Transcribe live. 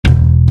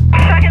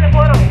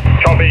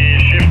copy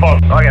shift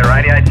box. I get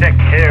radio check.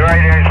 Yeah,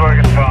 radio's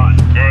working fine.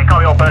 Yeah,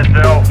 copy all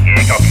personnel.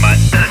 Yeah, copy, mate.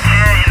 There's a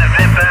chair in the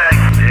vent bag.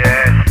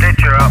 Yeah,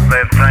 stitch her up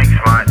there. Thanks,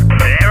 mate.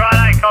 Yeah,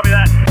 right, copy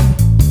that.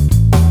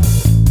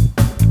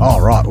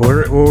 All right,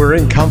 we're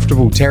in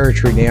comfortable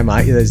territory now,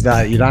 mate.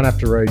 You don't have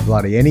to read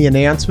bloody any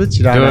announcements.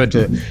 You don't have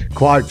to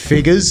quote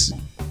figures.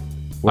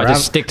 I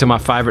just stick to my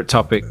favourite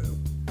topic.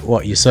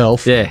 What,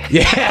 yourself? Yeah.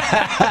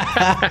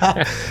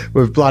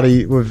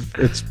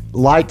 It's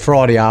late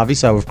Friday, Harvey,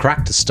 so we've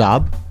cracked a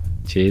stub.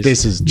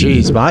 Cheers.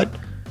 Cheers, mate.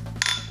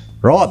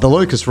 Right, the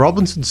Lucas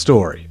Robinson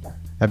story.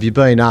 Have you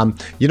been,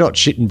 you're not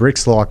shitting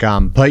bricks like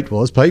Pete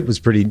was. Pete was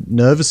pretty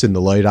nervous in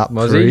the lead up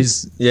for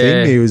his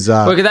thing. He was,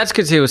 Look, that's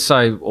because he was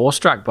so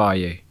awestruck by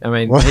you. I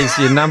mean, he's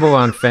your number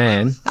one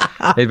fan.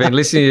 He'd been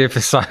listening to you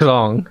for so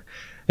long.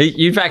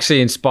 You've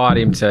actually inspired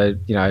him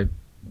to,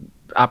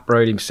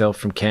 uproot himself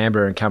from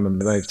Canberra and come and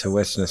move to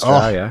Western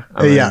Australia.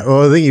 I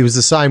think he was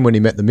the same when he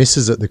met the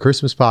missus at the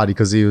Christmas party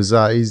because he was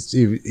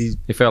he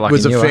felt like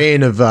was he a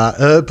fan of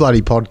her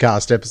bloody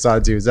podcast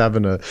episodes. He was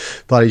having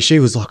she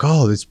was like,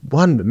 oh, this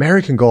one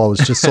American guy was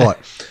just like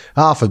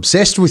half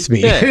obsessed with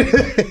me. Yeah.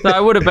 No,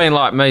 it would have been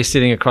like me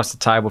sitting across the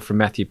table from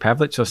Matthew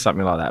Pavlich or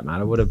something like that,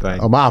 man. It would have been.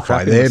 I'm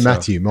halfway there,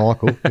 Matthew,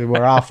 Michael.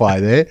 We're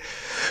halfway there.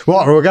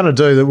 Well, we're going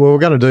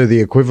to do the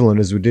equivalent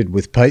as we did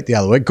with Pete the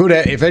other week. Good.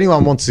 If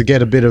anyone wants to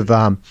get a bit of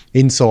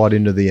insight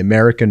into the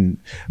American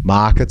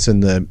markets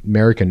and the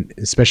American,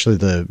 especially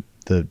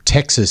the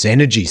Texas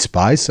energy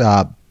space,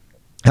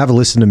 have a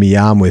listen to me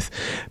yarn with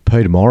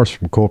Peter Morris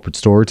from Corporate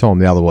Storytime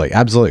the other week.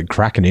 Absolutely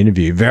cracking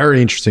interview.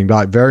 Very interesting,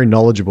 but very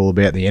knowledgeable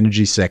about the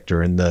energy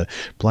sector and the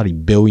bloody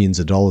billions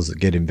of dollars that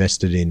get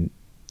invested in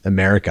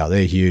America.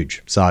 They're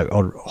huge. So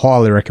I'd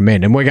highly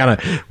recommend. And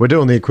we're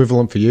doing the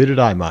equivalent for you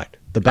today, mate.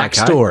 The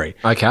backstory.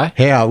 Okay.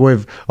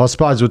 I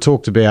suppose we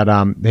talked about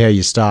how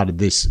you started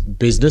this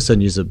business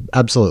and you're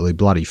absolutely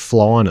bloody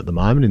flying at the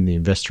moment in the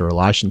investor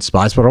relations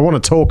space. But I want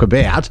to talk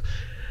about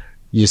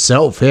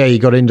yourself, how you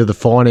got into the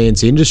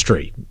finance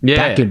industry.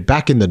 Yeah.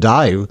 Back in the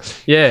day.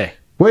 Yeah.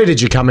 Where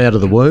did you come out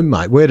of the womb,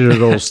 mate? Where did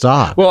it all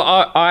start? Well,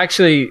 I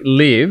actually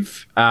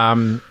live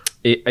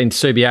in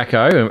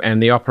Subiaco,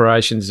 and the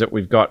operations that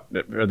we've got,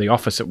 or the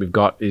office that we've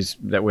got, is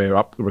that we're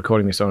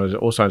recording this on, is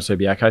also in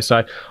Subiaco.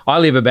 So I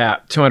live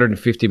about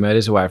 250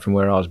 metres away from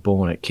where I was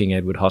born at King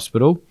Edward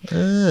Hospital.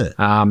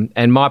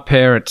 And my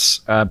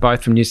parents are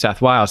both from New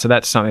South Wales, so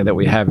that's something that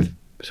we have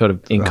sort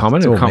of in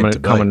common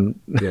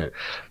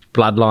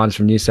bloodlines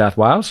from New South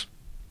Wales.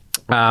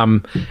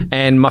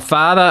 And my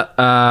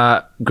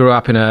father grew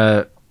up in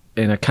a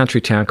country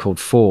town called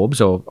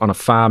Forbes, or on a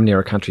farm near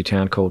a country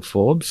town called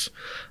Forbes.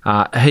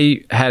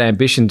 He had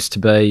ambitions to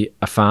be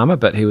a farmer,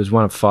 but he was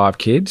one of 5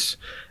 kids,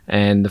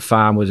 and the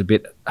farm was a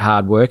bit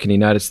hard work, and he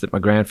noticed that my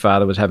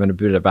grandfather was having a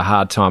bit of a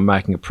hard time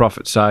making a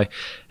profit. So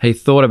he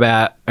thought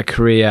about a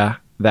career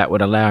that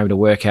would allow him to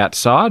work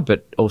outside,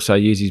 but also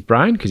use his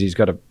brain, because he's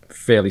got a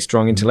fairly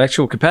strong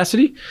intellectual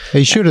capacity.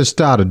 He should have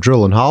started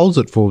drilling holes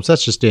at Forbes.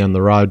 That's just down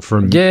the road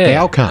from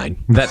Alkane.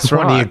 That's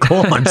right. One of your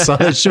clients. So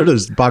they should have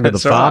buggered the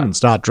farm and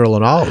start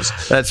drilling holes.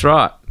 That's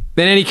right.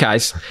 In any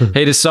case,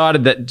 he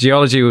decided that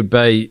geology would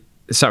be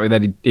something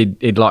that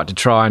he'd like to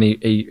try, and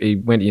he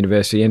went to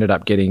university, ended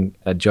up getting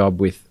a job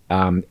with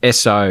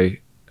Esso,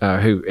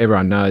 who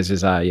everyone knows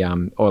is a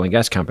oil and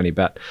gas company,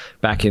 but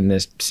back in the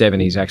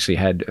 70s actually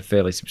had a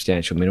fairly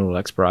substantial mineral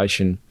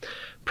exploration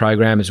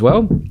program as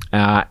well,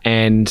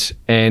 and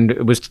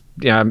it was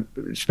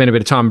spent a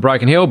bit of time in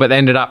Broken Hill, but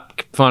ended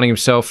up finding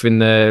himself in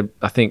the,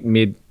 I think,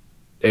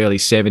 early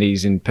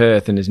 70s in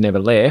Perth, and has never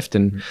left.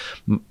 And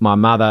my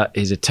mother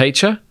is a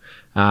teacher,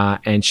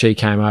 and she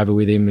came over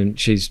with him, and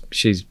she's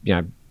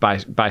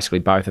basically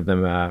both of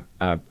them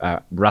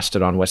are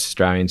rusted on West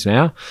Australians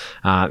now.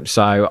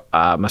 So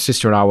my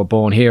sister and I were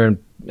born here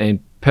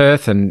in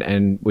Perth,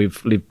 and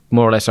we've lived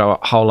more or less our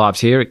whole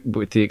lives here,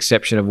 with the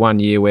exception of 1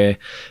 year where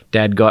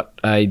Dad got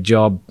a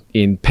job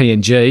in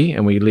PNG,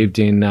 and we lived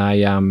in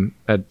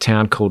a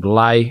town called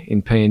Lae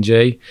in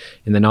PNG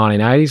in the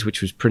 1980s,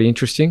 which was pretty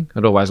interesting.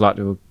 I'd always liked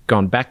to have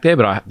gone back there,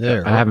 but I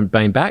haven't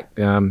been back.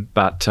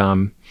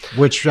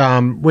 Which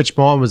mine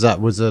was that?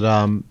 Was it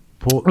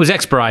Port? It was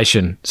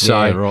exploration.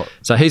 So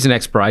he's an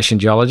exploration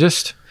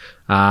geologist.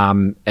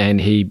 And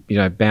he,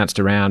 bounced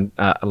around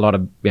a lot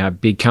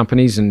of big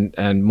companies,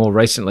 and more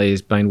recently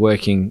has been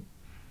working.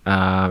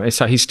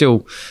 So he's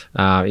still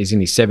he's in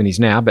his 70s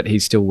now, but he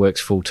still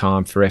works full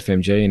time for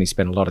FMG, and he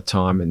spent a lot of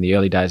time in the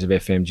early days of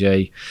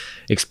FMG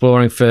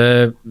exploring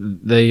for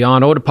the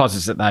iron ore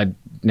deposits that they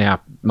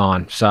now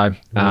mine. So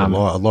I'd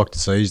like to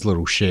see his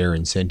little share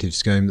incentive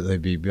scheme that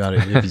they'd be about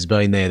if he's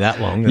been there that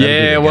long.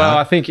 Yeah, well,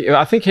 I think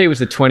he was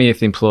the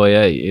 20th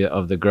employee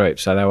of the group,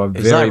 so they were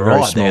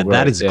very small. Now,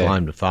 that is a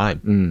claim to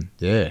fame.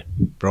 Yeah,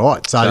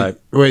 right. So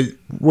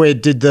where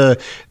did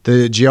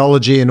the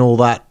geology and all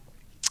that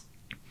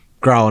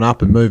growing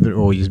up and moving,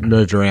 or you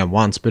moved around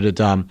once, but did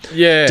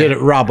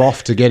it rub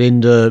off to get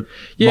into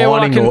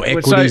mining or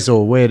equities,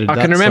 or where did that start?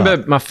 I can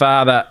remember my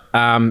father,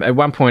 at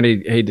one point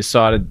he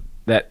decided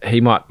that he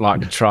might like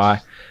to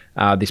try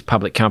this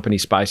public company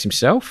space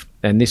himself.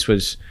 And this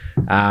was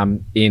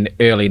in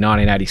early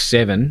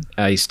 1987.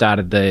 He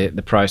started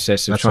the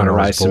process of trying to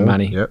raise some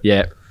money. Yep.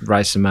 Yeah,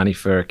 raise some money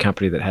for a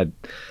company that had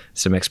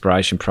some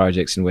exploration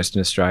projects in Western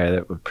Australia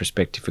that were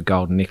prospective for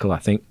gold and nickel, I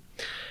think.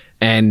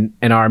 And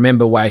I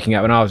remember waking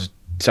up, and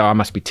I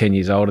must be 10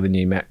 years older than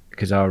you, Matt,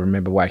 because I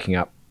remember waking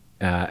up.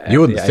 You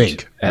wouldn't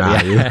think.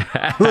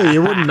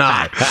 You wouldn't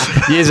know.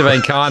 Years have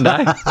been kind,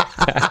 eh?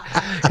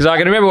 Because I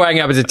can remember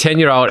waking up as a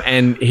 10-year-old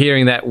and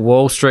hearing that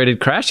Wall Street had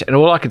crashed, and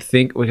all I could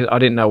think was I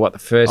didn't know what the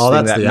first thing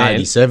that meant. Oh, that's the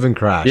 87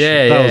 crash.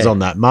 Yeah, that was on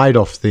that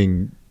Madoff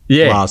thing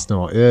last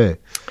night. Yeah.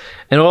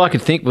 And all I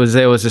could think was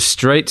there was a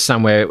street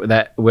somewhere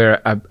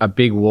where a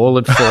big wall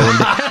had fallen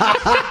down.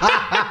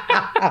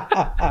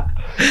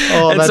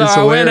 Oh, and that so is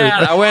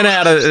hilarious. I went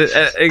out.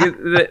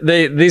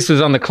 This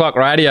was on the clock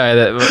radio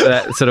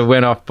that sort of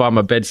went off by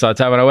my bedside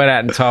table. And I went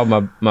out and told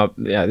my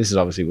this is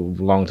obviously a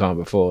long time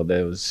before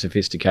there was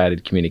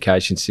sophisticated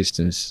communication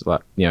systems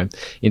like,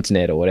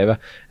 internet or whatever.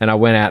 And I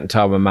went out and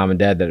told my mum and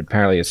dad that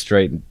apparently a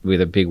street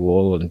with a big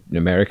wall in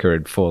America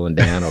had fallen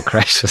down or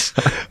crashed or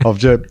something. I've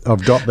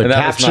got the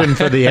caption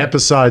for the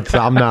episode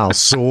thumbnail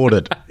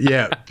sorted.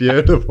 Yeah,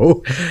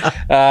 beautiful.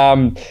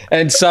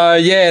 And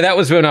so, that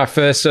was when I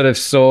first sort of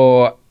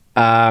saw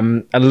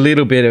a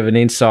little bit of an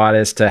insight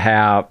as to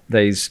how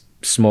these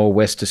small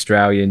West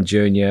Australian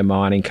junior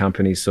mining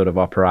companies sort of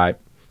operate.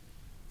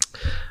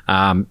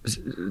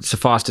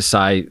 Suffice to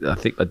say, I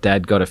think my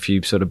dad got a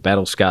few sort of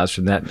battle scars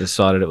from that and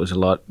decided it was a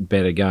lot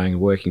better going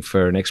and working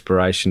for an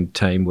exploration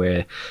team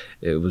where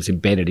it was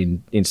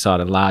embedded inside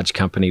a large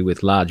company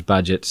with large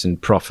budgets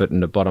and profit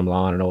and a bottom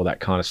line and all that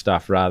kind of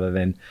stuff, rather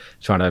than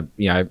trying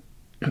to,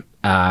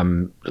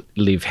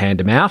 live hand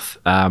to mouth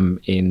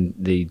in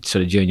the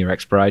sort of junior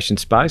exploration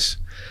space.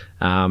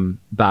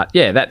 But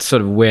that's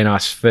sort of when I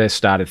first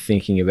started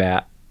thinking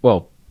about,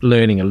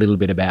 learning a little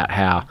bit about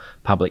how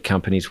public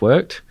companies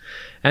worked.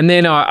 And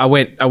then I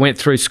went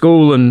through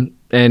school and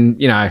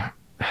I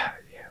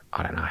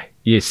don't know,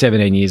 you're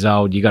 17 years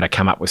old, you got to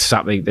come up with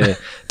something to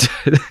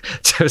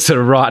sort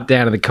of write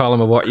down in the column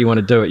of what you want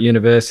to do at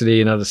university.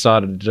 And I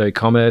decided to do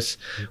commerce.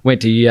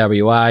 Went to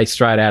UWA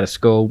straight out of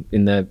school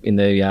in the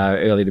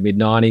early to mid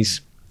 90s,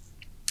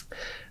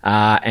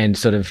 and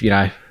sort of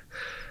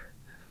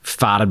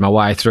farted my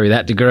way through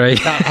that degree.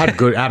 Had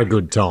a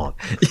good time.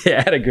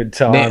 Yeah, had a good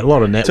time. A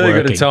lot of networking. Too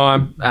good a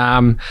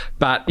time.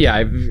 But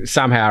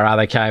somehow or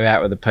other came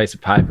out with a piece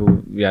of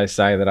paper,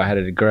 saying that I had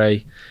a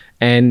degree,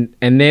 and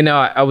then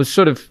I was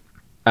sort of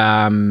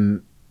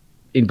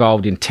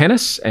involved in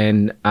tennis,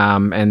 and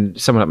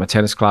someone at my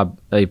tennis club,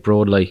 Eve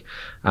Broadley,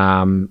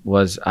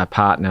 was a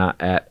partner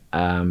at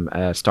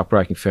a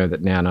stockbroking firm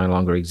that now no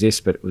longer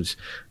exists, but it was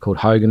called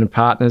Hogan and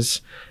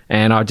Partners,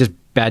 and I just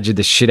badgered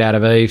the shit out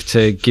of Eve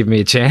to give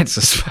me a chance,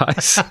 I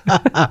suppose.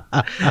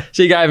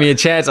 She gave me a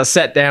chance. I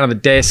sat down on the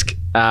desk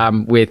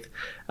with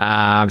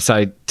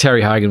so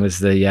Terry Hogan was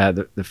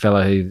the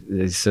fellow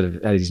who sort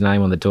of had his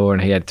name on the door,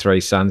 and he had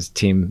three sons,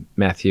 Tim,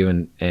 Matthew,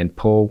 and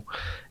Paul,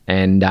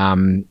 and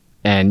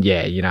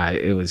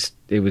it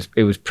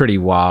was pretty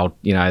wild.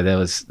 There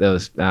was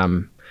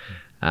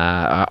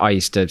I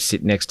used to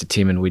sit next to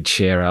Tim, and we'd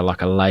share a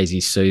lazy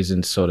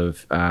Susan sort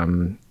of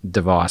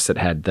device that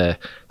had the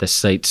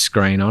seat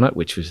screen on it,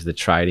 which was the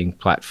trading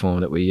platform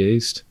that we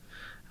used.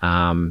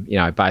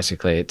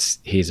 Basically it's,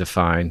 here's a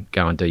phone,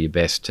 go and do your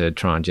best to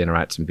try and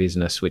generate some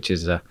business, which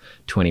as a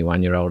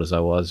 21-year-old as I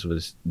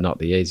was not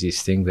the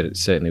easiest thing, but it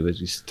certainly was,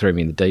 just threw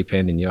me in the deep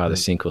end, and you either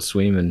sink or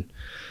swim, and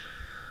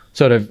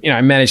sort of,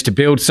 managed to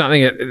build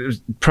something. It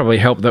probably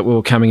helped that we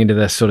were coming into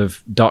the sort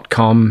of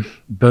 .com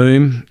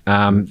boom,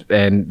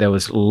 and there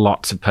was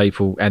lots of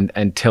people, and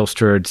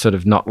Telstra had sort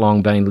of not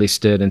long been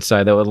listed, and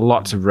so there were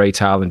lots of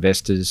retail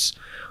investors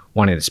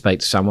wanting to speak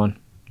to someone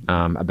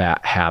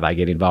about how they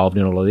get involved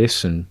in all of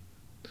this, and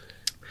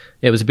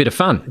it was a bit of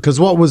fun. Because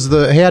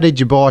how did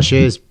you buy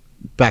shares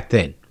back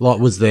then?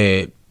 Was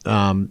there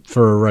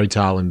for a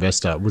retail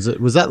investor? Was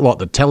that like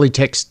the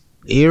teletext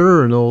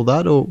era and all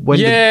that, or when?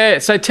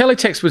 So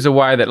teletext was a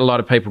way that a lot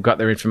of people got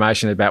their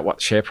information about what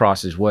share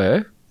prices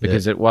were,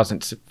 because it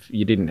wasn't,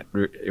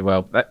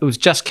 it was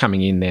just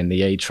coming in then,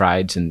 the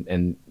E-Trades and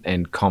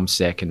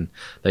ComSec and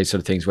these sort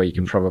of things, where you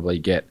can probably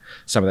get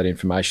some of that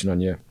information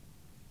on your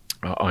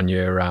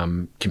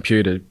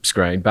computer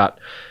screen, but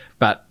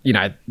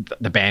the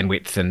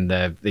bandwidth and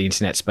the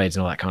internet speeds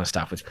and all that kind of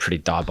stuff was pretty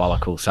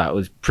diabolical, so it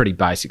was pretty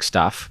basic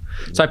stuff.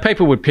 So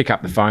people would pick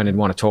up the phone and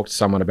want to talk to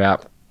someone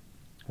about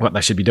what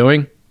they should be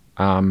doing,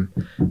 and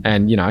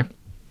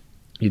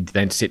you'd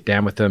then sit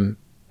down with them,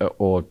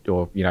 or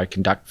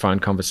conduct phone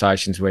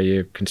conversations where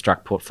you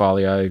construct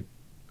portfolio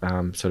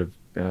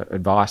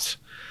advice,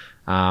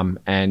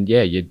 and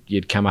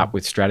you'd come up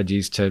with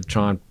strategies to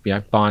try and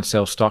buy and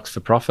sell stocks for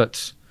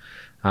profits.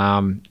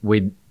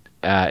 We'd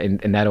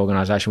in that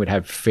organisation we'd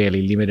have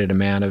fairly limited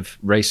amount of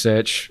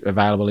research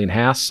available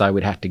in-house, so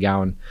we'd have to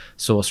go and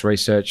source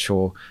research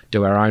or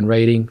do our own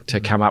reading to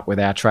come up with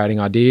our trading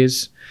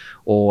ideas,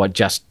 or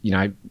just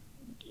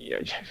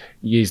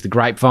use the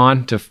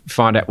grapevine to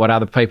find out what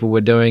other people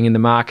were doing in the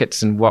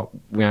markets and what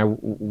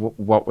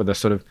were the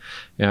sort of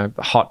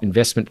hot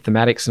investment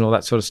thematics and all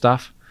that sort of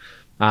stuff.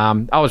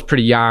 I was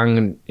pretty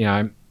young,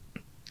 and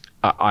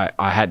I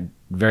had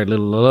very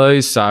little to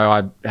lose, so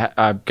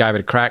I gave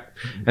it a crack.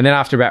 And then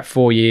after about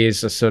 4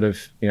 years, I sort of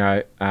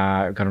got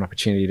an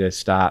opportunity to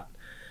start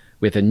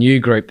with a new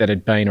group that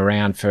had been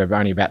around for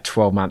only about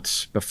 12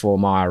 months before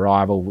my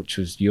arrival, which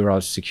was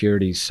Euroz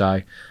Securities.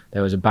 So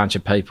there was a bunch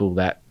of people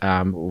that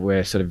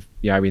were sort of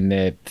in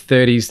their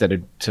 30s that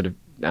had sort of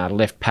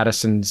left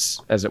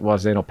Patterson's, as it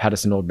was then, or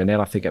Patterson Ord Burnett,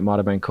 I think it might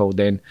have been called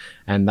then,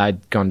 and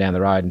they'd gone down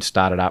the road and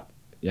started up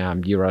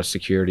Euroz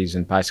Securities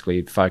and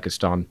basically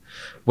focused on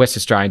West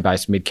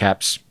Australian-based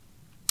mid-caps.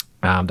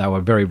 They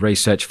were very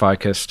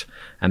research-focused,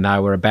 and they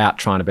were about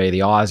trying to be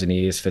the eyes and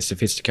ears for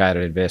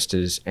sophisticated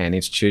investors and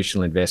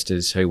institutional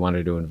investors who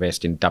wanted to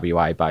invest in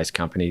WA-based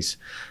companies.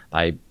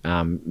 They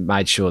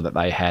made sure that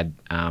they had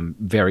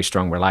very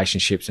strong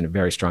relationships and a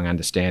very strong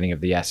understanding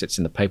of the assets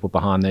and the people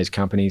behind these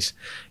companies.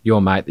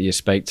 Your mate that you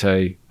speak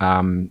to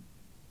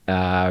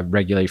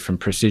regularly from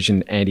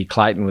Precision, Andy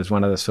Clayton, was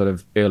one of the sort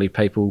of early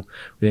people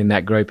within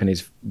that group, and he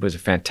was a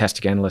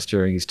fantastic analyst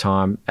during his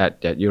time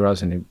at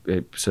Euroz, and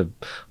he sort of,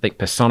 I think,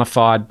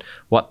 personified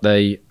what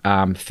the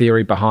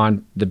theory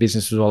behind the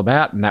business was all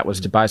about, and that was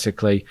to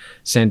basically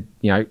send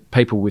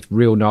people with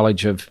real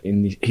knowledge of,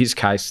 in his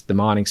case, the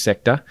mining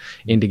sector,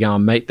 in to go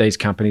and meet these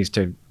companies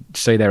to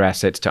see their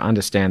assets, to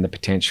understand the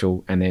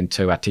potential, and then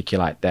to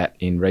articulate that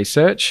in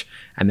research,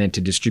 and then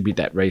to distribute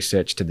that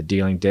research to the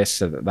dealing desk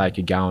so that they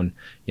could go and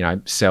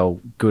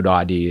sell good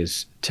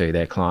ideas to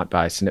their client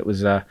base. And it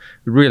was a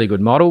really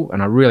good model,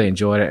 and I really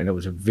enjoyed it, and it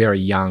was a very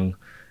young,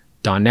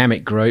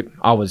 dynamic group.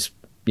 I was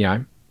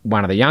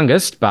one of the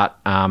youngest, but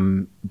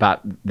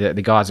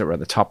the guys that were at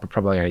the top were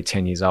probably only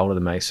 10 years older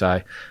than me,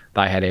 so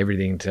they had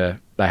everything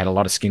they had a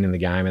lot of skin in the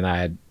game, and they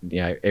had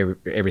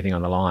everything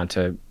on the line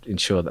to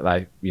ensure that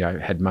they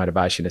had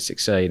motivation to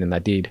succeed, and they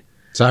did.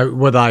 So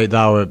were they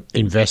were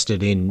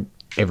invested in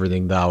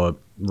everything they were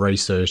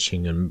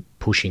researching and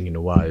pushing in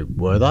a way,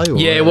 were they? Or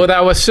yeah, well, they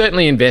were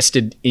certainly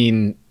invested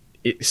in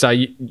it. So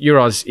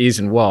Euroz is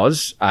and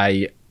was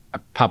a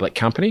public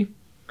company,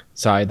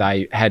 so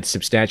they had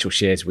substantial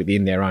shares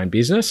within their own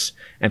business,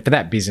 and for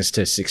that business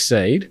to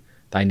succeed,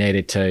 they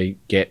needed to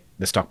get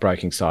the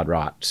stockbroking side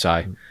right.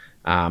 So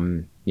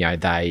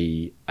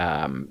they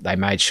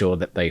made sure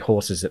that the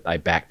horses that they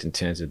backed in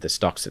terms of the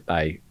stocks that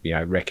they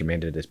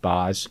recommended as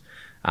buys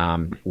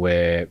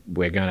were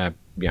going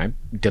to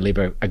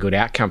deliver a good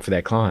outcome for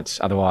their clients.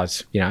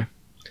 Otherwise, you're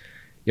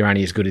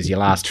only as good as your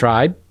last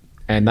trade.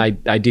 And they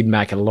did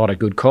make a lot of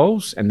good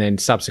calls, and then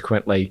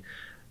subsequently,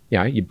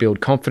 you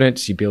build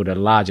confidence, you build a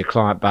larger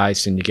client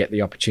base, and you get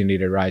the opportunity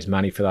to raise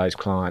money for those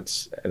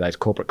clients, those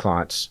corporate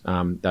clients,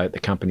 the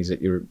companies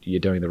that you're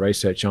doing the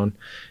research on.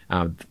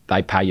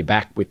 They pay you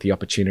back with the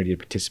opportunity to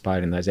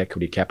participate in those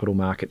equity capital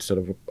market sort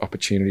of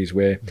opportunities,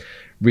 where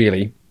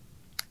really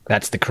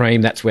that's the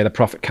cream, that's where the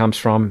profit comes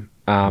from.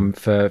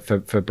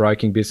 For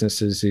broking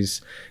businesses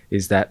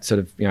is that sort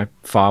of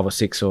 5 or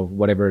 6 or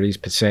whatever it is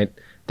 %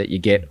 that you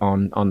get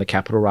on the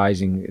capital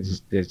raising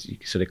is you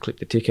sort of clip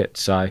the ticket.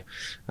 So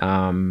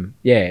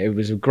it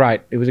was a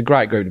great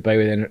group to be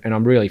with, and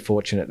I'm really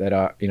fortunate that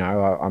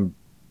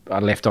I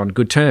left on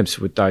good terms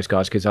with those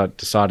guys, because I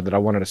decided that I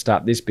wanted to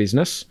start this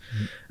business.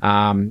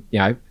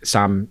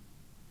 Some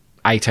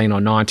 18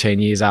 or 19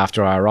 years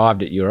after I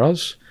arrived at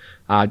Euroz.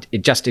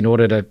 Just in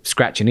order to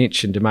scratch an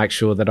itch and to make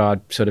sure that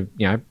I'd sort of,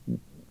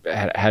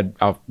 had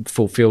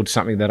fulfilled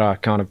something that I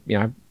kind of,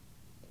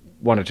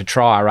 wanted to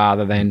try,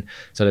 rather than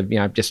sort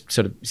of, just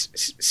sort of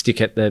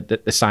stick at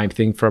the same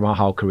thing for my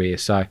whole career.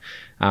 So,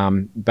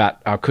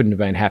 but I couldn't have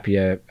been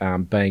happier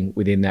being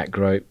within that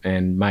group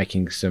and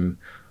making some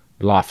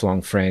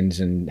lifelong friends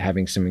and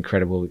having some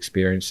incredible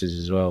experiences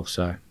as well.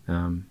 So,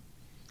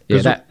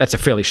 that's a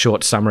fairly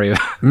short summary of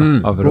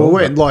it all.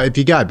 Well, if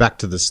you go back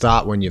to the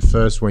start, when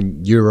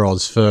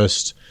Euroz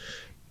first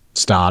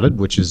started,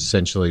 which is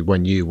essentially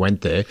when you went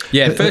there.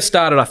 Yeah, it first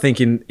started, I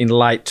think, in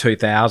late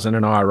 2000,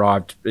 and I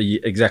arrived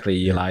exactly a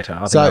year later.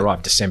 I think I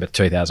arrived December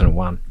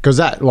 2001. Because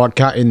that,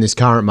 in this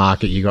current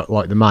market, you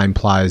got the main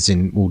players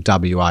in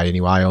WA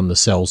anyway. On the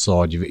sell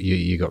side,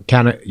 you got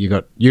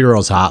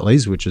Euroz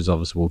Hartleys, which is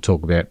obviously we'll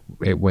talk about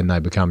when they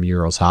become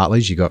Euroz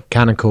Hartleys. You got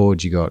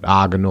Canaccord, you got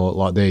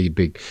Argonaut, they're your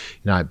big,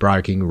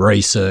 broking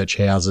research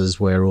houses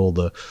where all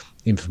the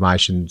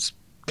information's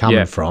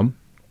coming from.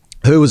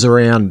 Who was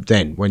around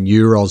then when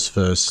Euroz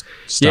first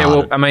started? Yeah,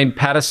 well, I mean,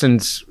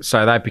 Patterson's,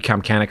 so they've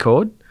become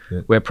Canaccord.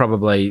 Yeah. We're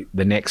probably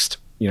the next,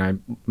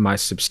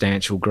 most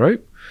substantial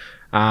group.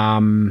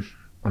 I'm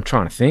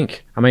trying to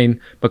think. I mean,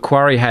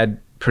 Macquarie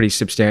had pretty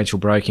substantial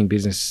broking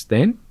business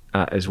then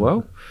as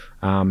well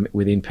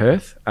within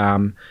Perth.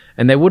 And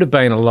there would have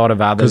been a lot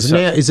of others.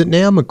 Is it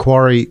now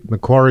Macquarie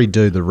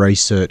do the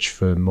research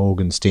for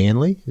Morgan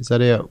Stanley? Is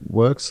that how it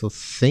works, I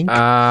think?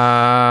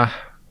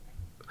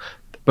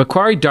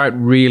 Macquarie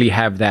don't really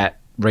have that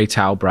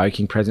retail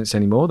broking presence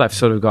anymore. They've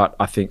sort of got,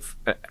 I think,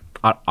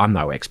 I'm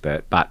no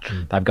expert, but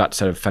they've got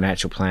sort of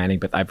financial planning,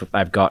 but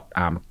they've got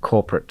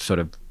corporate sort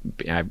of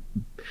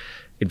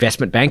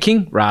investment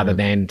banking rather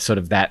than sort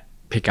of that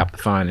pick up the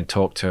phone and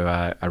talk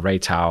to a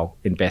retail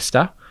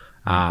investor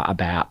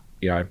about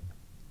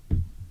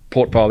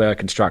portfolio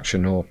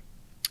construction or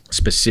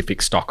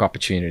specific stock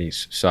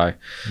opportunities. So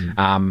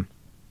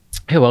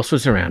who else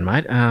was around,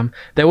 mate?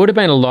 There would have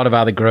been a lot of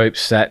other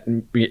groups that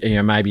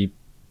maybe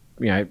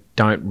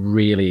don't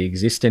really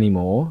exist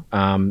anymore.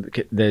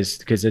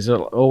 There's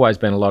always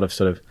been a lot of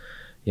sort of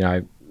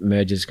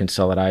mergers,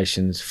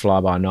 consolidations, fly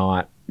by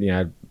night,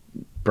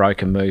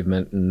 broker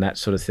movement and that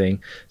sort of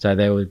thing. So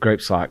there were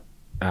groups like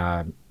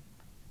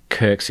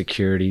Kirk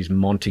Securities,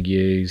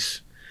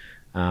 Montagues,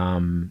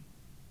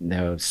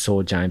 there was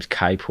Saw James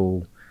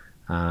Capel.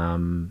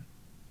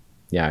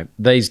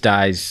 These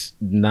days,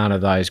 none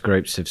of those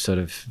groups have sort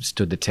of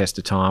stood the test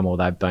of time, or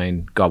they've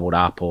been gobbled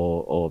up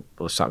or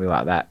something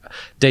like that.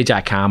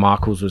 DJ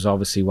Carmichael's was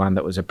obviously one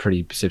that was a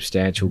pretty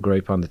substantial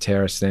group on the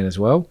terrace then as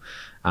well.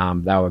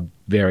 They were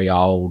very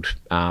old,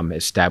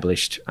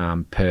 established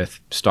Perth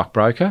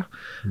stockbroker.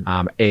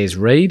 Ayres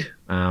Reid,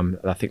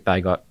 I think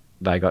they got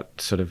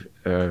sort of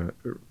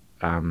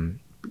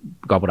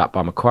gobbled up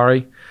by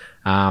Macquarie.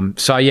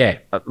 So yeah,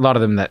 a lot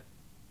of them that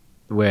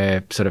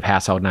were sort of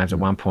household names at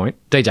one point.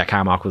 DJ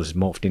Carmichael was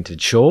morphed into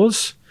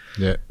Shaw's.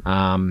 Yeah.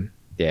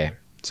 Yeah.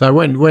 So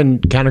when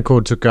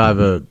Canaccord took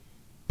over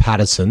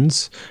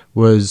Patterson's,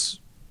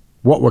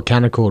 what were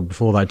Canaccord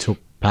before they took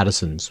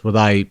Patterson's? Were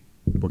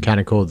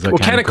Canaccord the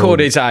Canaccord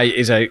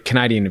is a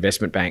Canadian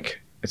investment bank.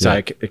 It's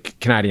a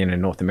Canadian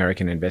and North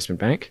American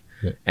investment bank.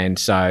 Yeah. And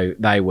so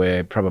they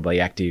were probably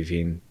active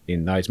in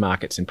those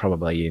markets and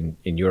probably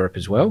in Europe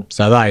as well.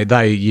 So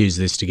they use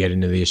this to get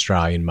into the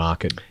Australian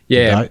market.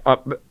 Yeah.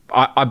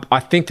 I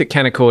think that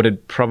Canaccord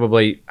had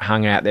probably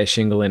hung out their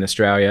shingle in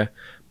Australia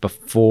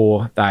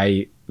before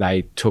they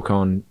took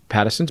on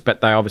Patterson's,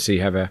 but they obviously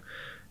have a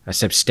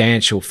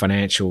substantial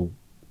financial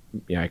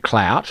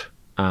clout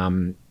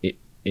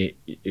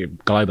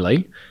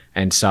globally.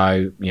 And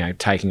so,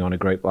 taking on a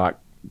group like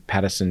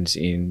Patterson's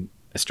in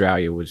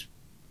Australia was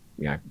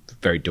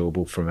very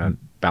doable from a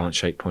balance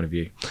sheet point of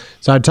view.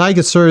 So take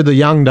us through the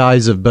young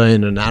days of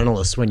being an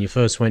analyst when you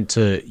first went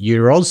to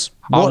Euroz.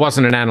 I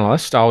wasn't an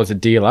analyst. I was a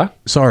dealer.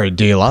 Sorry,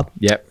 dealer.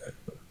 Yep.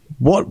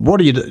 What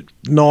do you do?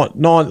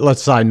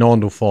 Let's say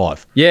 9 to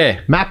 5. Yeah.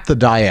 Map the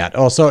day out.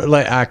 Oh, so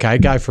okay,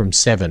 go from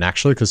 7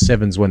 actually, because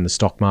 7's when the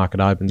stock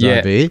market opens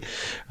over here.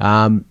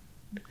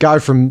 Go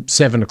from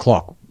 7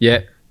 o'clock.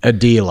 Yeah. A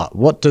dealer.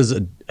 What does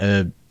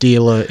a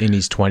dealer in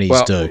his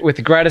 20s do? With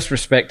the greatest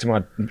respect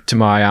to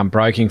my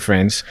broking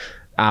friends,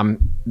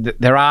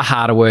 there are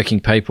harder working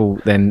people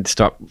than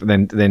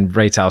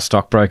retail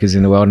stockbrokers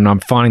in the world, and I'm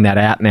finding that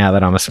out now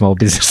that I'm a small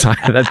business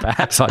owner, that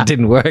perhaps I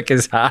didn't work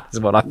as hard as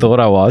what I thought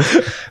I was.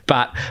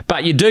 But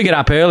you do get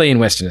up early in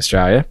Western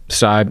Australia,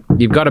 so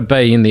you've got to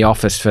be in the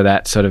office for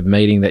that sort of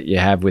meeting that you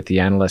have with the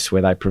analysts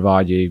where they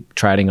provide you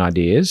trading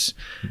ideas.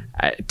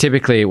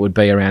 Typically it would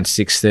be around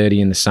 6:30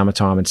 in the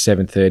summertime and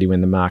 7:30 when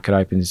the market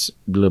opens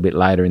a little bit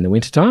later in the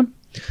wintertime.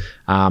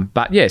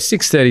 But yeah,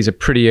 6:30 is a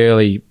pretty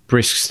early,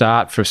 brisk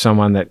start for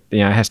someone that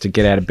has to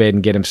get out of bed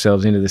and get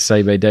themselves into the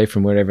CBD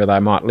from wherever they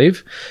might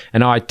live.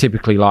 And I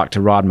typically like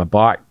to ride my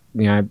bike,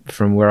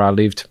 from where I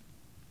lived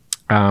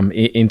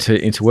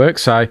into work.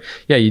 So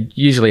yeah, you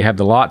usually have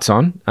the lights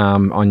on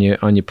your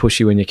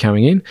pushy when you're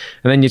coming in,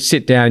 and then you'd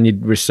sit down and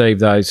you'd receive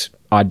those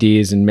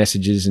ideas and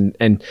messages,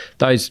 and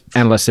those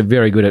analysts are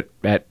very good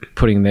at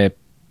putting their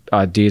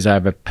ideas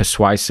over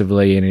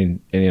persuasively and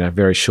in a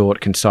very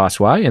short, concise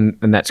way, and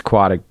that's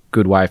quite a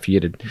good way for you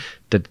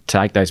to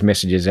take those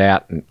messages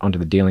out and onto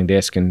the dealing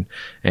desk, and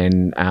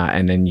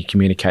then you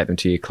communicate them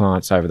to your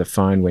clients over the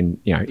phone when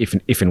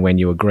if and when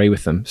you agree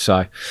with them.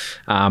 So,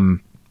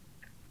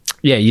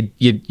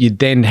 you'd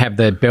then have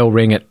the bell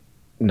ring at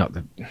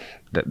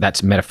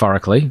that's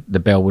metaphorically, the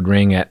bell would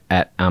ring at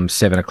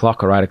 7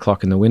 o'clock or 8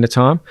 o'clock in the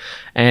wintertime,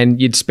 and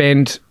you'd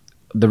spend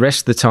the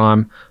rest of the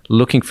time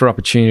looking for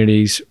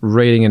opportunities,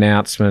 reading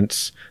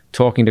announcements,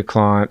 talking to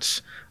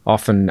clients,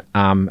 often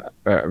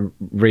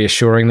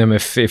reassuring them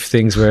if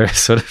things were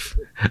sort of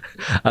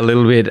a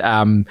little bit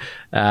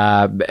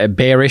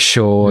bearish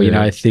or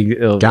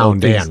going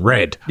down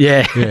red.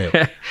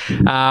 Yeah.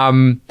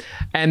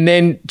 And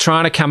then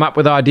trying to come up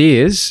with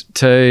ideas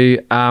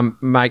to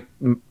make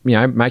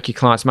your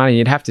clients money.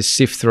 You'd have to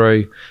sift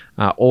through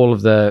all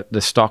of the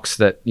stocks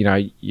that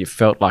you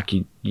felt like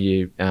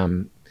you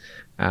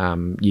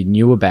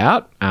knew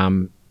about.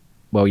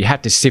 Well, you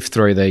had to sift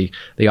through the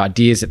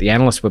ideas that the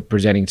analysts were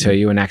presenting to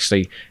you and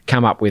actually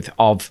come up with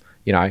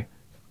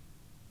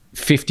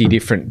 50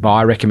 different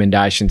buy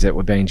recommendations that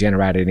were being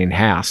generated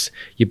in-house.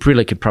 You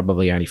really could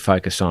probably only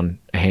focus on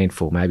a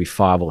handful, maybe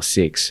 5 or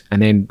 6,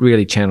 and then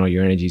really channel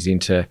your energies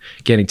into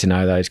getting to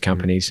know those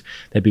companies.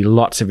 There'd be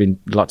lots of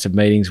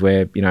meetings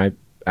where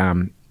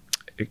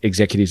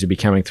executives would be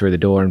coming through the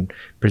door and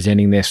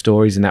presenting their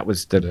stories, and that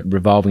was the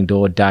revolving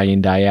door, day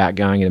in, day out,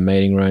 going into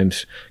meeting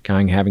rooms,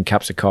 having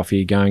cups of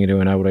coffee, going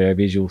into an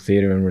audio-visual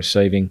theatre and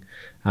receiving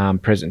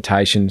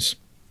presentations.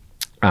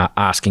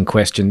 asking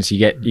questions. You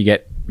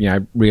get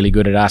really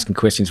good at asking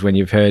questions when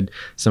you've heard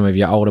some of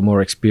your older,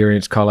 more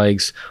experienced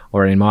colleagues,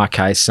 or in my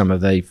case, some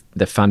of the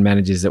fund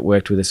managers that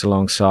worked with us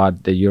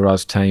alongside the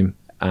Euros team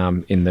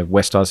in the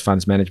West Oz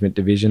Funds Management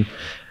Division.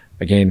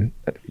 Again,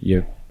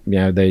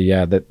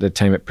 the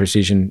team at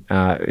Precision,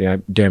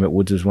 Dermot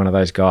Woods was one of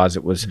those guys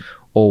that was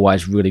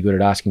always really good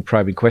at asking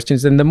probing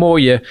questions. And the more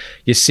you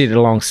sit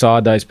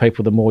alongside those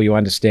people, the more you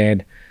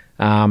understand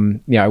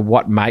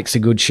what makes a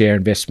good share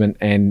investment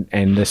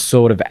and the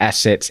sort of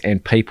assets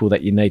and people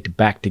that you need to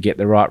back to get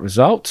the right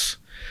results.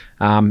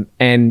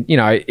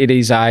 It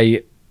is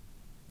a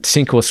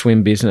sink or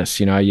swim business.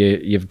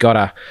 You've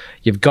got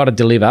to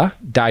deliver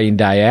day in,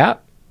 day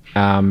out.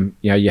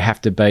 You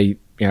have to be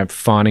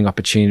finding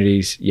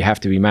opportunities. You have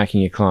to be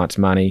making your clients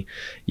money.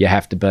 You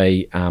have to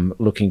be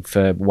looking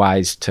for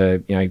ways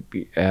to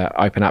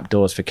open up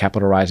doors for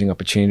capital raising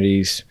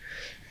opportunities.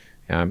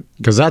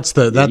 Because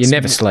you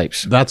never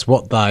sleeps. That's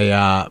what they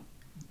are.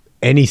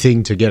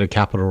 Anything to get a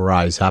capital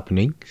raise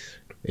happening.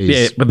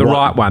 But the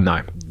right one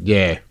though.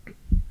 Yeah.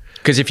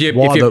 Because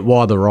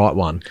why the right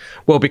one?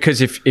 Well,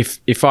 because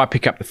if I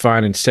pick up the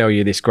phone and sell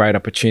you this great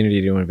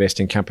opportunity to invest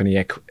in company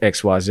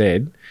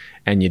XYZ,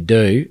 and you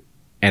do,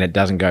 and it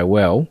doesn't go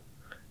well,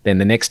 then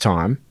the next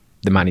time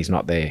the money's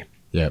not there.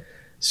 Yeah.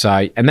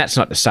 So, and that's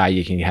not to say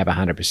you can have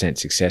 100%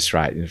 success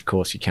rate. And of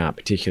course you can't,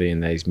 particularly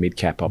in these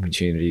mid-cap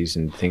opportunities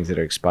and things that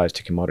are exposed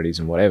to commodities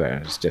and whatever.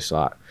 It's just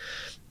like,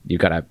 you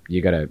got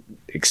to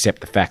accept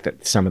the fact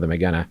that some of them are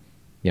going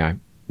to,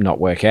 not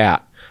work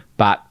out.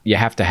 But you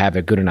have to have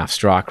a good enough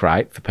strike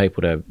rate for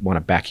people to want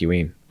to back you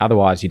in.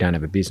 Otherwise, you don't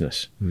have a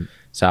business.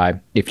 So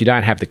if you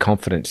don't have the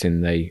confidence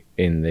in the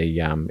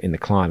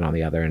client on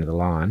the other end of the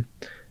line,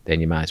 then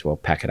you may as well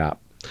pack it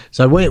up.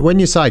 So when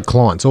you say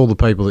clients, all the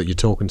people that you're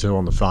talking to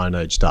on the phone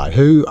each day,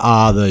 who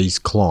are these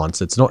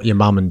clients? It's not your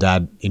mum and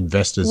dad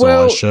investors,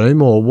 I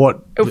assume, or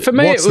what? For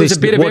me, it was a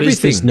bit of everything. What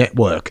is this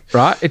network?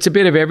 Right, it's a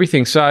bit of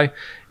everything. So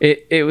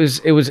it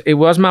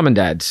was mum and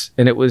dads,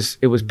 and it was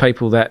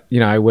people that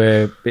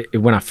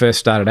when I first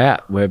started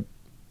out were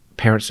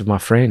parents of my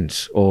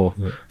friends or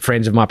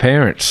friends of my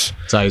parents.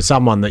 So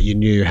someone that you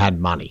knew had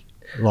money.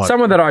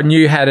 Someone that I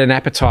knew had an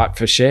appetite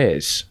for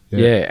shares,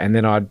 and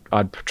then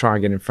I'd try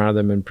and get in front of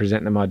them and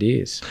present them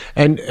ideas.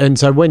 And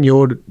so when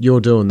you're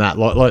doing that,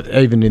 like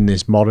even in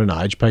this modern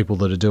age, people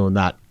that are doing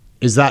that,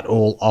 is that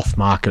all off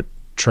market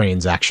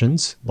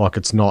transactions? Like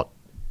it's not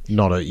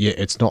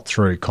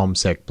through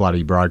CommSec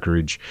bloody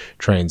brokerage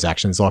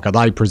transactions. Like are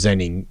they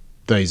presenting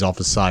these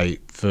offers, say,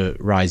 for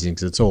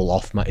raisings? It's all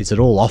off. Is it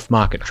all off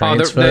market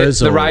transfers?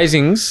 The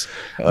raisings,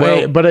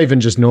 but even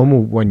just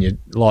normal when you're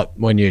dealing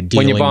when you're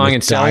buying with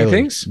and selling daily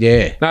things.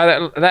 Yeah,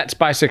 no, that's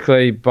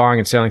basically buying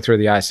and selling through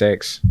the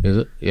ASX. Is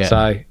it? Yeah.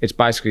 So it's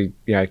basically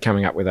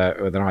coming up with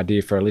an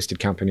idea for a listed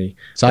company.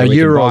 So we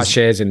can buy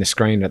shares in the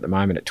screen at the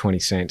moment at 20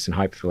 cents, and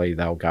hopefully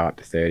they'll go up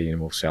to 30,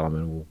 and we'll sell them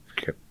and we'll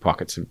get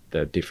pockets of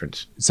the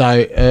difference.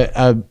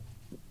 So.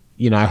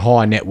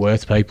 High net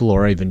worth people,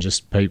 or even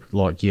just people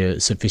like your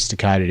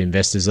sophisticated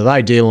investors, are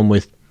they dealing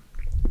with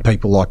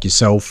people like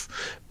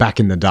yourself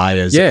back in the day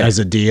as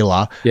a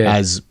dealer,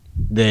 as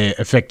they're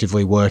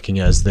effectively working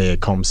as their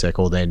CommSec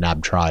or their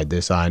NAB trade?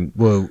 They're saying,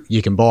 well,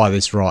 you can buy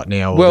this right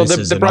now. Well,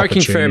 the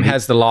broking firm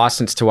has the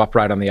license to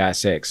operate on the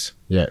ASX.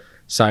 Yeah.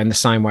 So in the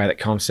same way that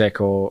CommSec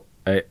or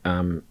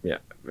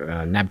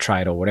NAB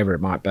trade or whatever it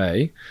might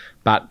be,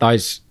 but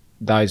those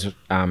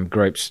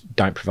groups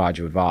don't provide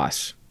you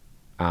advice.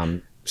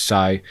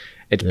 So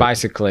it's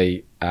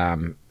basically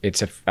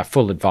it's a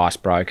full advice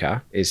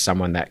broker is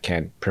someone that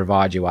can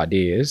provide you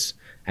ideas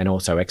and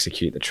also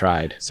execute the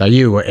trade. So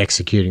you were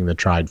executing the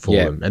trade for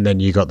them, and then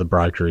you got the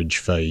brokerage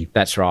fee.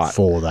 That's right.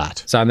 For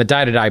that. So in the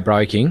day-to-day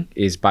broking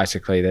is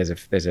basically there's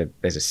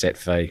a set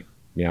fee.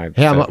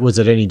 How much was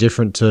it any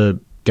different to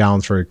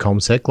going through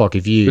CommSec? Like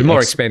if you it was more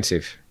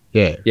expensive.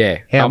 Yeah. Yeah.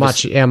 How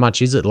much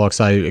is it? Like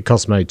say it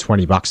cost me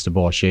 $20 to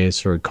buy shares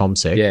through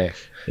CommSec. Yeah.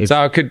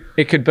 So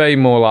it could be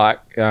more like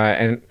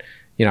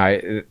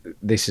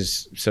this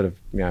is sort of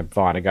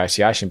via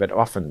negotiation, but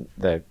often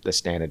the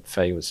standard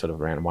fee was sort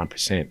of around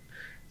 1%.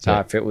 So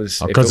if it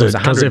was because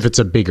if it's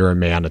a bigger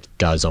amount, it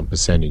goes on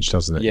percentage,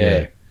 doesn't it?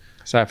 Yeah.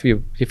 So if you're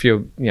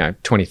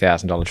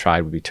 $20,000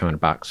 trade would be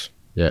 $200.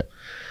 Yeah.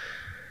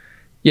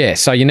 Yeah.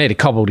 So you need to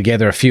cobble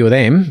together a few of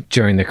them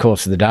during the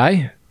course of the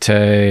day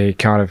to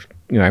kind of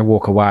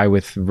walk away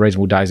with a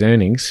reasonable day's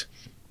earnings.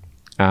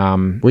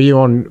 Were you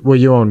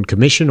on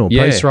commission or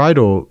piece rate,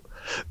 or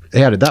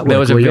how did that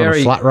work? Were you on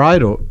a flat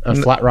rate or a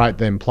flat rate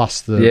then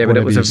plus the? Yeah, but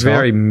it was a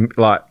very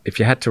if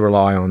you had to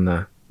rely on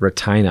the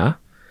retainer,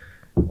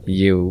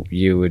 you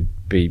would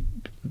be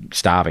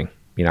starving.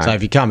 So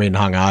if you come in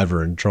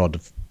hungover and tried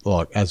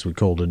to, as we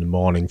called it in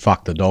mining,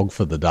 fuck the dog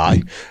for the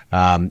day,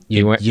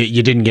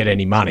 you didn't get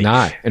any money.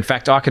 No, in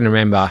fact, I can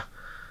remember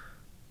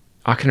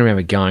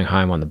going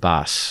home on the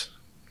bus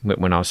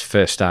when I was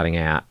first starting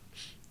out,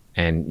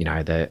 and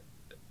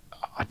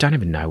I don't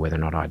even know whether or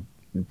not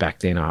back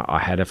then I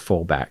had a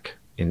fallback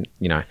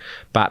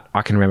But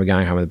I can remember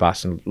going home with the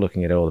bus and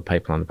looking at all the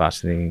people on the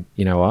bus and thinking,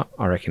 you know what?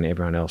 I reckon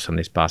everyone else on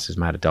this bus has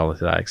made $1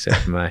 today except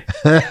for me.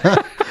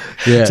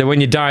 Yeah. So when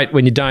you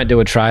don't do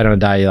a trade on a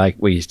day, like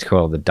we used to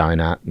call it the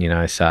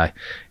donut, so if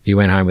you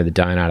went home with a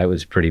donut, it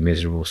was a pretty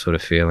miserable sort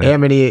of feeling.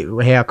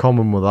 How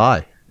common were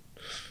they?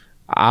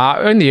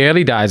 In the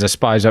early days, I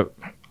suppose,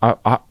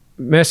 I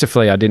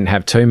mercifully I didn't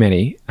have too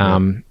many,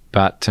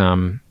 but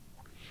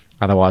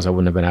otherwise I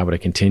wouldn't have been able to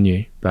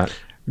continue. But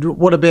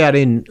what about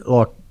in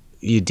like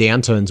your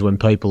downturns when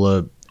people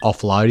are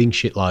offloading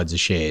shitloads of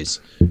shares?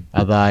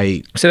 Are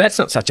they? So that's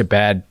not such a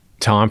bad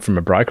time from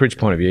a brokerage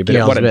point of view, but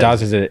what it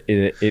does is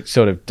it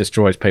sort of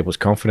destroys people's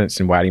confidence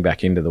in wading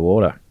back into the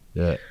water.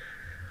 Yeah.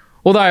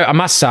 Although I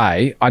must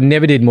say, I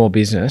never did more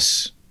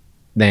business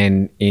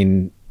than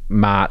in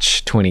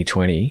March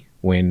 2020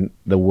 when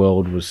the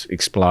world was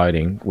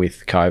exploding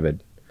with COVID,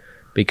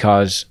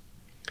 because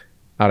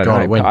I don't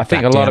know. It went I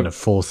think back a lot down of to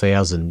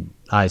 4,000.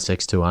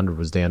 ASX 200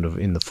 was down to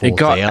in the 4,000. it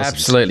got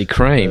absolutely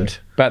creamed.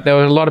 But there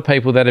were a lot of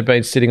people that had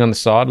been sitting on the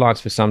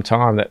sidelines for some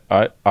time that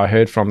I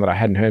heard from that I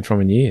hadn't heard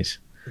from in years,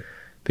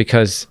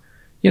 because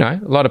a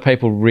lot of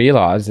people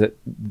realise that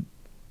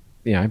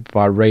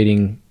by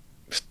reading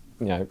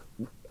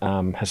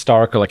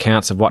historical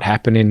accounts of what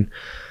happened in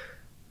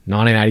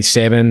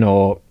 1987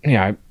 or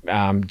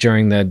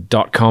during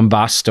the .com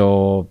bust,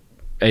 or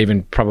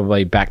even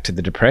probably back to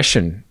the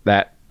Depression,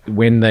 that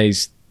when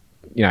these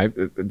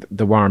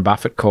the Warren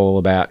Buffett call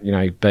about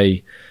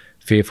be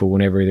fearful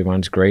whenever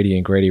everyone's greedy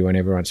and greedy when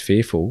everyone's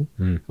fearful,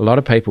 a lot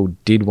of people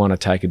did want to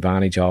take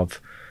advantage of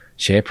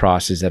share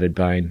prices that had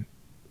been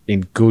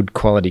in good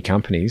quality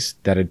companies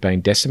that had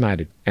been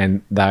decimated,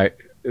 and they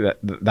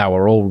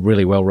were all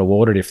really well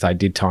rewarded if they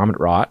did time it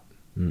right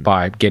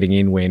by getting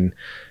in when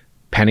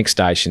panic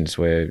stations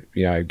were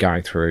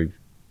going through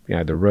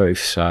the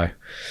roof. So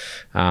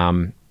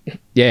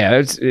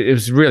it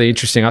was really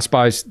interesting. I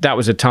suppose that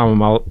was a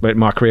time in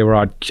my career where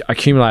I'd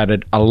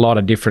accumulated a lot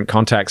of different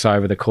contacts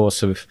over the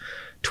course of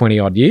 20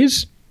 odd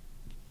years,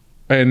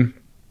 and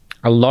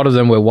a lot of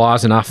them were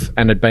wise enough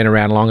and had been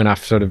around long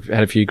enough, sort of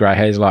had a few grey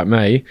hairs like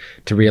me,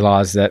 to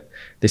realise that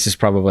this is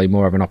probably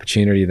more of an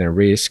opportunity than a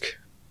risk.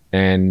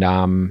 And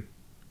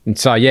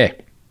so, yeah.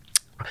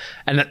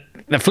 And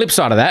the flip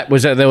side of that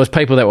was that there was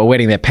people that were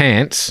wetting their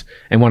pants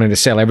and wanting to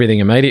sell everything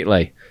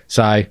immediately.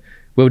 So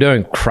we were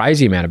doing a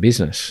crazy amount of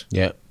business.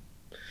 Yeah.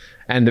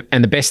 And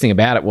the best thing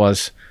about it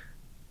was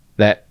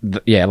that,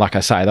 like I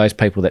say, those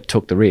people that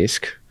took the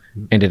risk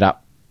ended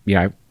up,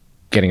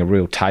 getting a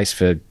real taste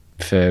for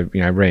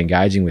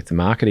re-engaging with the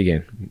market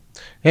again.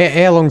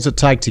 How long does it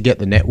take to get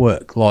the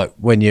network? Like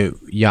when you're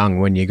young,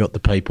 when you got the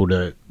people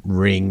to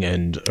ring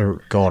and,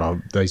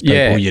 these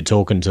people you're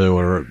talking to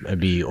are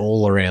be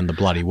all around the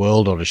bloody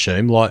world, I'd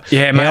assume. Like,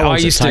 how long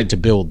does it take to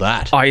build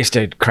that? I used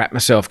to crap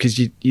myself because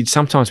you'd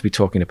sometimes be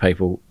talking to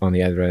people on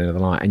the other end of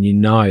the line, and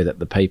that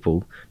the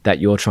people that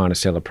you're trying to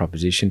sell a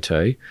proposition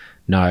to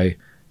know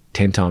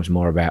 10 times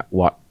more about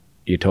what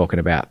you're talking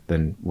about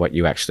than what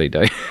you actually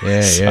do.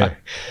 Yeah,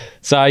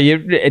 So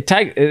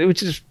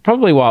which is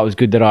probably why it was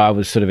good that I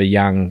was sort of a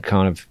young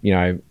kind of,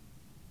 I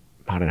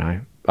don't know,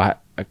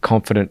 a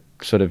confident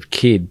sort of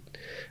kid,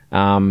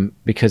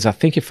 because I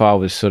think if I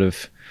was sort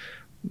of,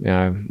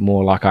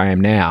 more like I am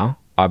now,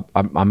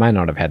 I may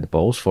not have had the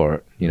balls for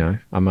it.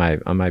 I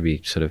may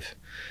be sort of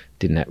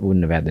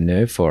wouldn't have had the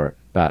nerve for it.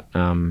 But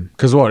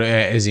because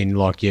as in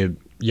like you're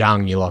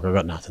young, you're like, I've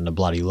got nothing to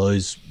bloody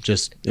lose.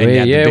 Just the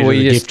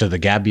gift of the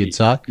gab, you'd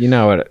say. You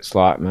know what it's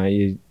like,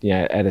 mate.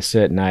 At a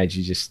certain age,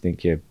 you just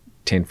think you're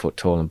 10 foot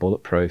tall and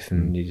bulletproof,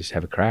 and you just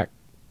have a crack.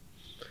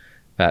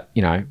 But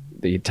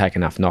you take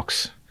enough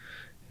knocks,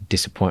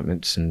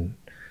 disappointments, and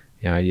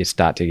you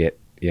start to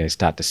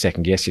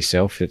second guess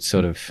yourself. It's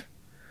sort of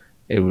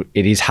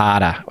it is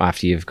harder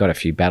after you've got a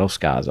few battle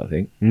scars, I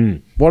think.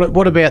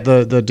 What about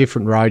the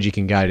different roads you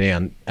can go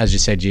down? As you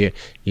said, you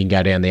can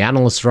go down the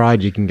analyst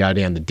road, you can go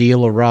down the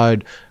dealer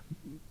road,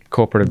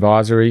 corporate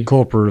advisory.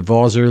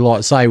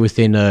 Like say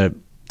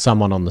within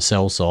someone on the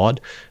sell side.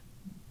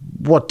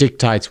 What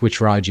dictates which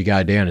road you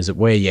go down? Is it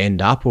where you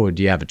end up, or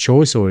do you have a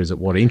choice, or is it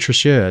what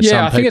interests you?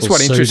 I think it's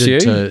what interests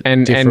you,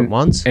 and different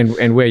ones,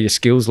 and where your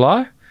skills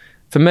lie.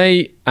 For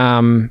me,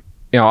 I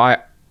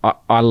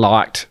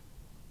liked,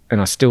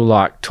 and I still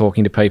like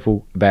talking to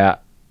people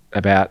about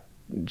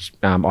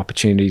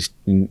opportunities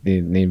in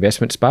the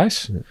investment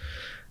space,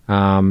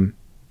 I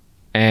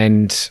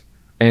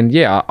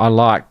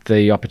liked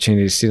the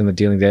opportunity to sit on the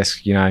dealing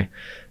desk,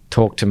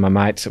 talk to my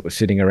mates that were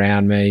sitting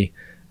around me.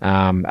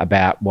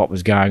 About what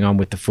was going on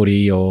with the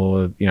footy,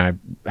 or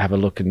have a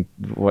look at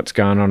what's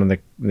going on in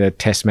the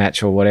test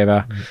match or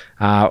whatever,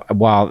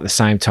 while at the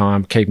same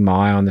time keeping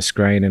my eye on the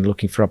screen and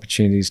looking for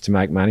opportunities to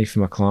make money for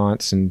my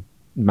clients and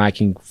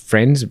making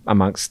friends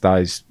amongst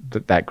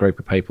that group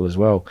of people as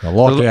well. I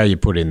like how you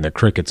put in the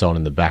crickets on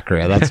in the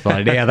background. That's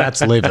funny. Yeah,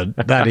 that's livid.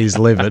 That is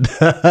livid.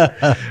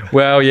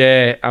 Well,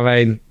 yeah, I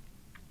mean,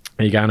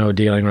 you go into a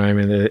dealing room,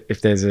 and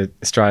if there's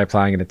Australia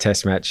playing in a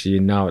test match,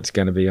 it's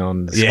going to be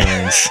on the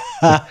screens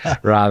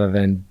rather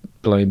than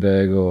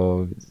Bloomberg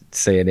or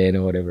CNN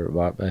or whatever it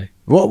might be.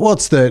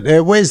 What's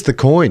the where's the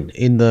coin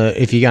in the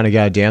if you're going to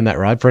go down that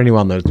road for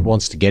anyone that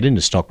wants to get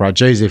into stockbroking?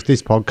 Geez, if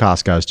this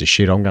podcast goes to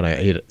shit, I'm going to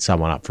hit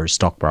someone up for a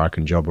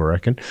stockbroking job, I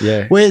reckon.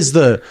 Yeah. Where's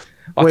the?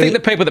 I think the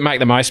people that make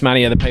the most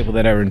money are the people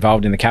that are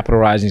involved in the capital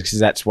raisings because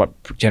that's what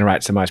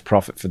generates the most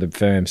profit for the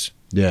firms.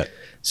 Yeah.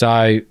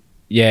 So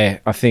yeah,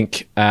 I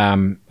think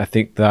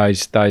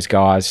those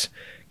guys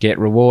get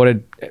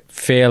rewarded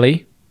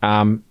fairly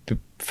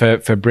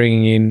for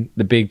bringing in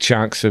the big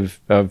chunks of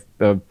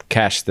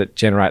cash that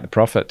generate the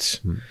profits.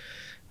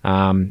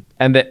 But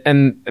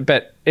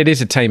it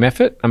is a team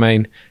effort. I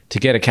mean, to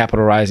get a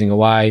capital raising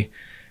away,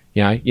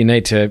 you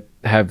need to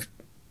have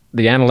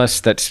the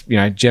analyst that's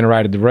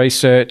generated the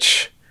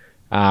research.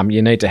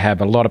 You need to have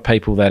a lot of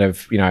people that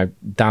have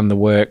done the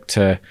work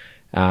to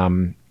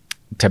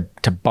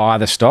buy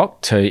the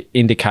stock, to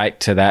indicate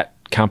to that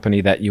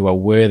company that you are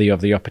worthy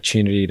of the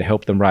opportunity to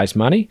help them raise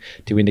money,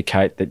 to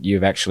indicate that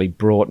you've actually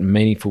brought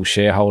meaningful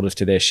shareholders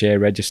to their share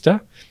register,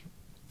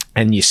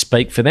 and you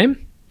speak for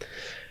them.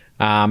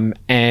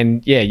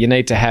 And yeah, you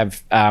need to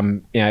have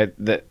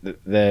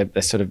the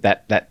sort of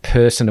that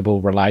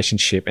personable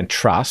relationship and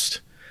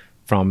trust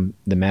from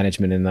the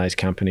management in those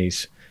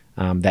companies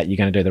that you're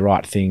going to do the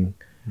right thing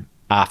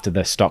after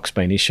the stock's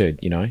been issued.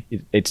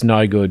 It's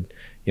no good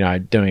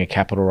doing a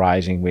capital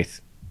raising with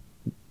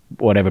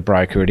whatever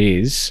broker it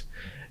is,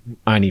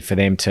 only for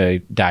them to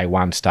day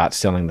one start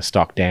selling the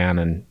stock down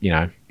and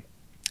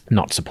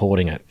not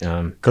supporting it.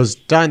 Because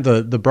don't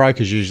the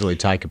brokers usually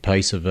take a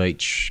piece of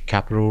each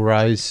capital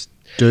raise?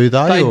 Do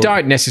they? They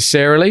don't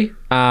necessarily.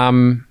 I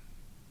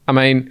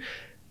mean,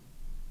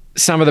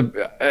 some of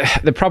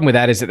the problem with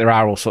that is that there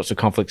are all sorts of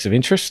conflicts of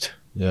interest.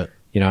 Yeah.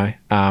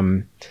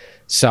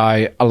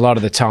 So a lot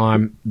of the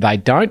time they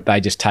don't.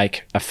 They just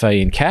take a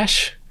fee in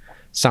cash.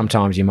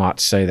 Sometimes you might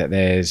see that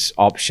there's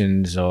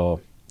options or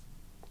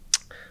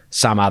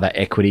some other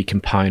equity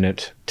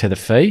component to the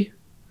fee.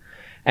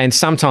 And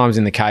sometimes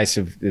in the case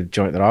of the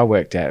joint that I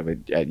worked at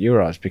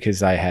Euroz, because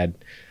they had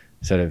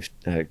sort of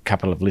a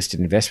couple of listed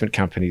investment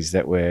companies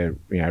that were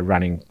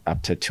running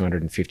up to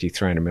 $250,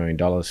 $300 million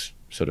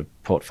sort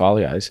of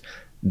portfolios,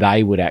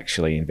 they would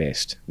actually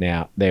invest.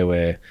 Now, there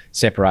were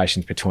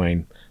separations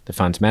between the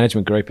funds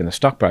management group and the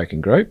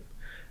stockbroking group,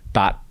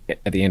 but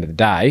at the end of the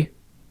day,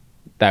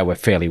 they were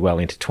fairly well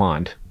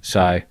intertwined.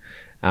 So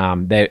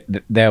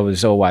there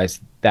was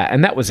always that,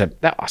 and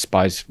I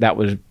suppose that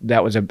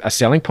was a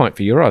selling point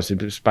for Euroz.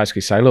 It was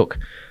basically say, look,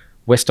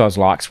 Westoz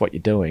likes what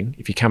you're doing.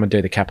 If you come and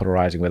do the capital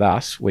raising with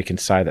us, we can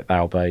say that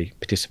they'll be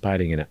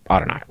participating in it. I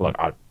don't know. Look,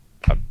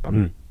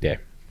 yeah.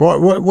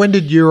 When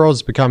did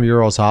Euroz become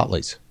Euroz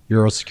Hartleys?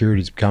 Euroz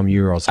Securities become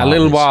Euroz Hartleys? A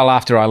little while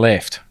after I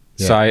left.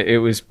 Yeah. So it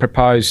was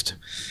proposed.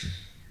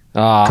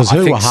 Because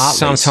who were Hartleys?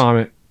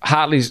 Sometime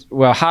Hartleys.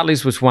 Well,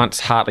 Hartleys was once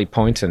Hartley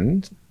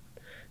Poynton.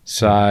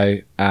 So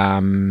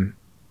who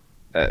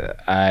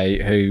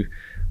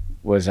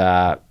was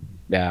a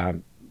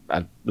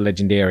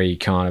legendary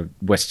kind of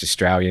West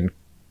Australian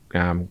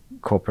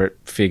corporate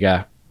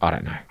figure. I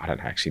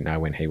don't actually know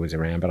when he was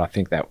around, but I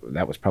think that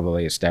was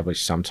probably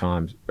established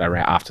sometime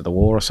around after the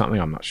war or something.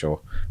 I'm not sure.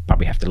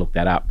 Probably have to look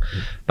that up.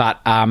 But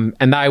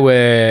and they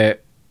were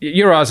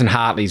Euroz and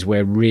Hartleys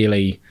were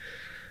really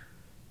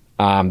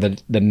the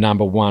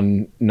number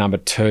one, number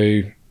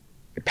two.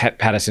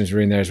 Patterson's were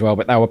in there as well,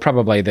 but they were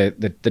probably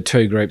the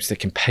two groups that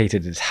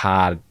competed as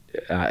hard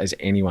as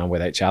anyone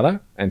with each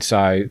other. And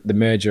so the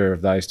merger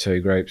of those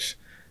two groups,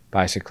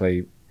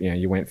 basically,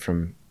 you went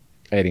from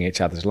eating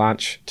each other's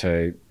lunch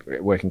to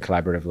working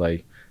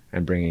collaboratively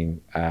and bringing,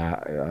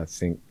 I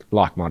think,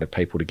 like-minded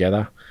people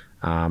together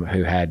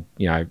who had,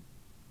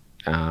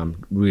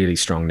 really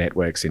strong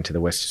networks into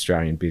the West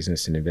Australian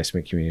business and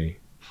investment community.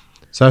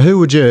 So who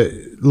would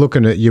you,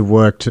 looking at you've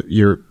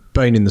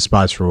been in the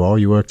space for a while,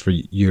 you worked for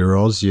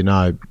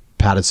Euroz,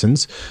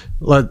 Patterson's,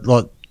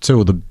 like two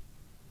of the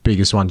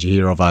biggest ones you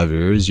hear of over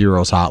here is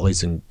Euroz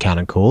Hartleys and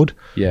Canaccord.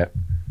 Yeah.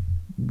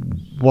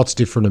 What's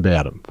different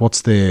about them?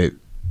 What's their?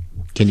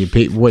 Can you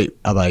pick? Do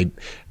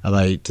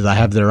they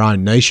have their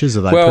own niches?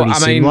 Are they pretty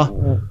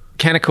similar?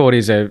 Canaccord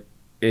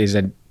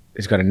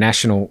has got a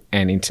national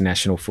and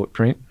international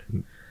footprint.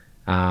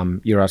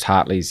 Euroz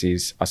Hartleys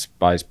is, I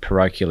suppose,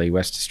 parochially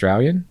West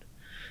Australian.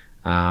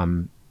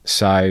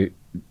 So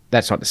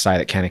that's not to say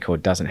that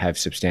Canaccord doesn't have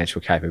substantial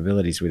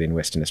capabilities within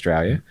Western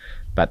Australia,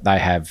 but they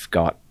have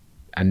got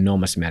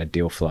enormous amount of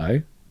deal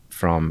flow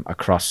from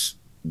across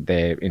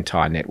their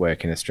entire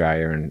network in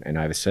Australia and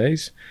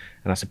overseas.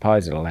 And I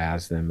suppose it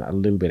allows them a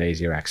little bit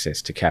easier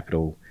access to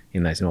capital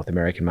in those North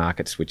American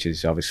markets, which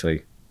is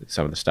obviously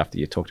some of the stuff that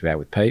you talked about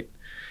with Pete,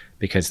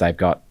 because they've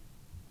got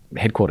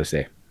headquarters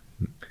there.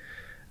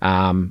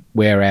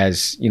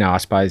 Whereas, I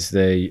suppose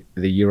the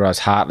Euroz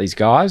Hartleys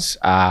guys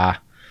are,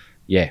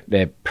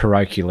 they're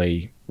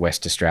parochially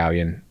West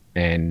Australian,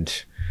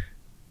 and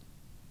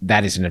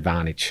that is an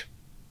advantage.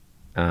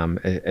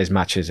 As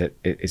much as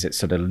it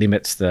sort of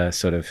limits the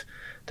sort of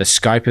the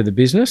scope of the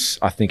business,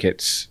 I think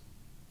it's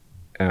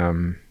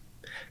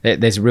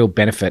there's a real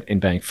benefit in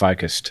being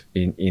focused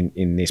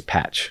in this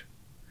patch.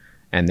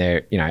 and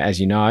they're, you know, as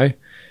you know,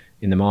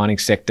 in the mining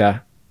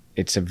sector,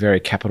 it's a very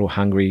capital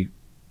hungry.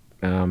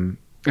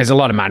 There's a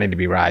lot of money to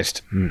be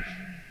raised.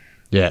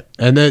 Yeah,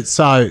 and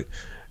so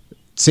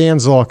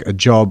sounds like a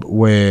job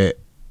where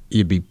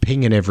you'd be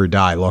pinging every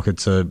day. Like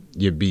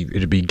it'd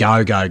be go,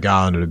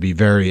 and it'd be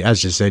very,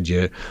 as you said,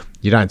 you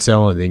don't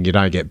sell anything, you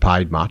don't get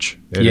paid much.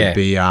 It'd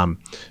be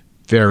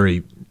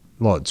very,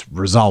 well, it's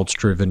results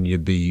driven.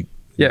 You'd be,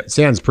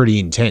 sounds pretty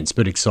intense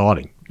but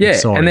exciting. Yeah,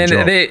 exciting and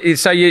job. then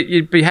so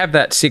you'd have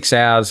that 6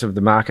 hours of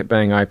the market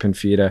being open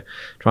for you to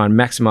try and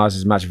maximise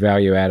as much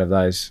value out of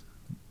those,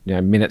 you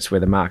know, minutes where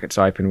the market's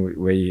open,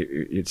 where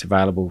it's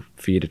available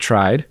for you to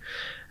trade,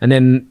 and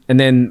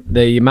then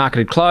the market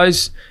would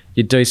close.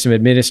 You'd do some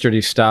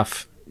administrative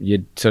stuff.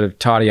 You'd sort of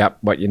tidy up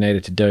what you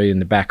needed to do in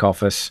the back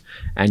office,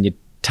 and you'd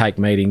take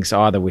meetings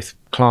either with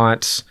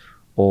clients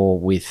or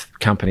with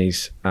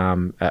companies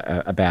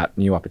about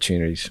new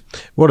opportunities.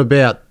 What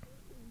about,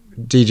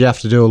 did you have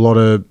to do a lot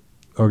of,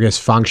 I guess,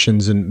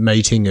 functions and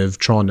meeting of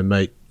trying to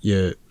meet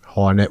your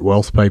high net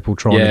wealth people,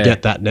 trying to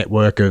get that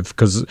network of,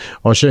 because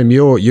I assume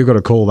you've got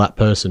to call that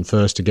person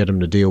first to get them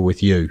to deal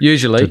with you,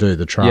 usually, to do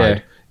the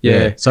trade.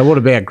 Yeah. So what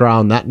about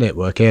growing that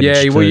network? How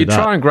did you well, do you that?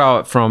 try and grow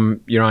it from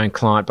your own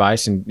client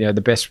base, and you know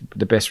the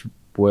best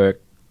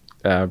work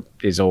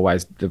is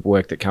always the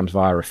work that comes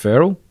via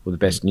referral, or the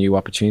best new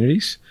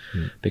opportunities,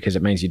 because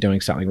it means you're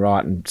doing something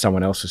right and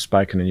someone else has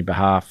spoken on your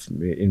behalf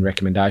in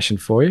recommendation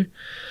for you.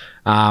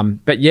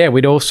 But yeah,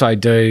 we'd also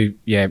do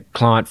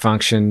client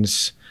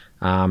functions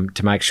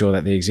to make sure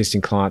that the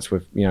existing clients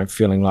were, you know,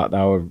 feeling like they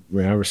were,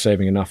 you know,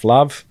 receiving enough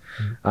love.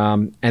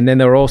 And then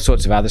there were all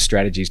sorts of other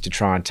strategies to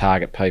try and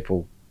target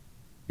people,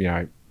 you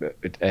know,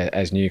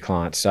 as new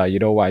clients. So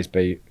you'd always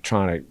be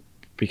trying to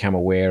become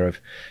aware of,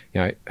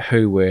 you know,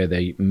 who were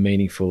the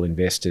meaningful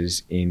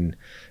investors in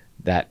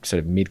that sort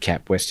of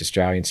mid-cap West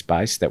Australian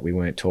space that we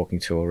weren't talking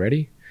to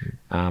already.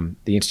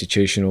 The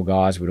institutional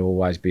guys would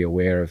always be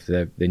aware of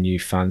the new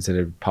funds that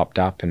had popped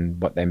up and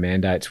what their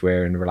mandates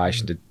were in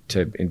relation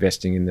to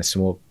investing in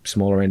the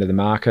smaller end of the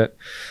market.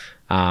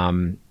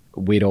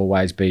 We'd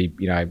always be,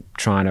 you know,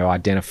 trying to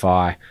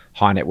identify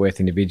high net worth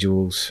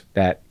individuals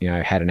that, you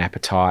know, had an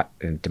appetite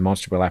and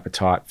demonstrable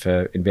appetite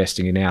for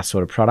investing in our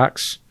sort of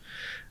products.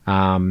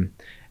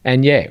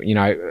 And yeah, you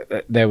know,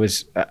 there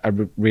was a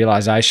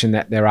realisation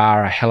that there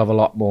are a hell of a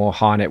lot more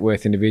high net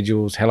worth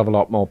individuals, hell of a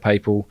lot more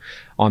people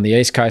on the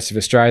east coast of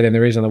Australia than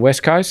there is on the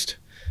west coast.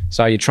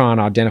 So you try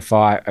and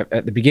identify,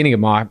 at the beginning of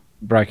my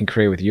broking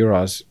career with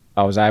Euroz,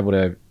 I was able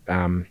to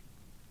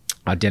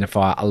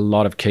identify a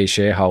lot of key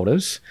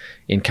shareholders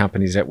in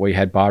companies that we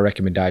had buy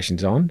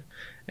recommendations on.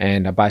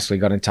 And I basically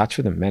got in touch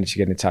with them, managed to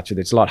get in touch with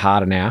them. It's a lot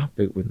harder now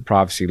with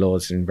privacy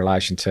laws in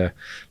relation to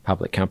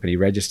public company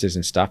registers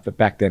and stuff. But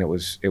back then it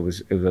was a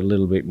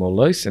little bit more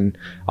loose. And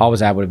I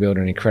was able to build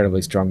an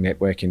incredibly strong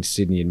network in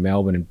Sydney and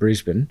Melbourne and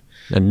Brisbane.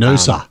 And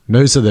Noosa,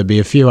 there'd be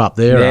a few up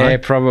there. Yeah,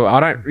 right?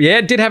 probably.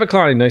 I did have a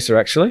client in Noosa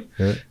actually.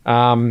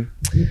 Yeah.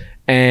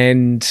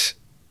 And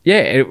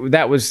yeah,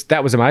 that was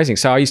amazing.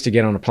 So I used to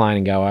get on a plane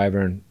and go over,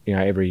 and, you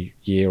know, every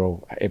year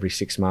or every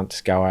 6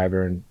 months go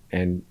over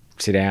and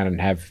sit down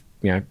and have,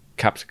 you know,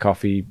 cups of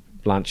coffee,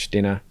 lunch,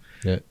 dinner,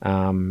 you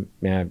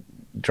know,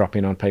 drop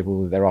in on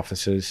people with their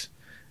offices.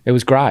 It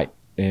was great.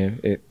 Yeah,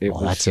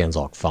 that sounds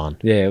like fun.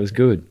 Yeah, it was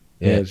good.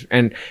 Yeah. It was,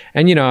 and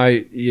you know,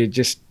 you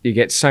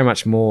get so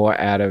much more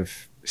out of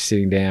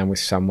sitting down with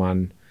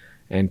someone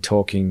and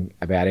talking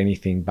about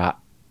anything but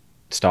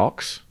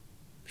stocks,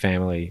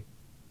 family,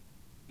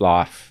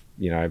 life,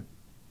 you know,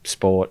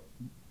 sport,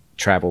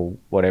 travel,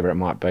 whatever it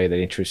might be that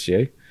interests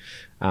you,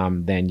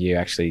 than you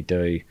actually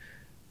do,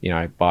 you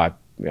know, by,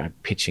 you know,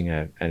 pitching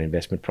an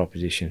investment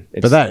proposition.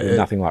 It's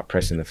nothing like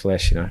pressing the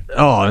flesh, you know.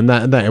 Oh, and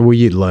that well,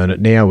 you'd learn it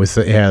now with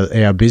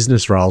our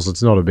business roles.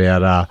 It's not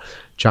about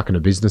chucking a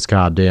business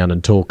card down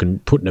and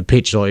putting a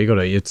pitch. Like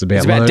it's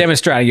about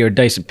demonstrating you're a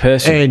decent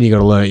person, and you got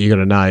to learn. You got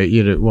to know.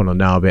 You want to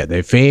know about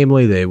their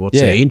family, what's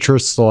their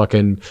interests like,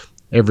 and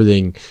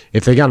everything.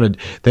 If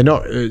they're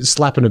not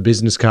slapping a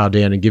business card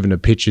down and giving a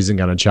pitch isn't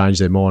going to change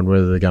their mind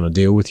whether they're going to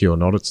deal with you or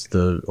not. It's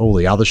all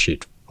the other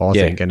shit. I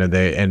think, and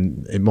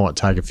it might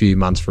take a few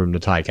months for them to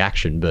take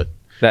action, but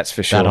that's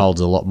for sure. That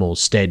holds a lot more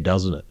stead,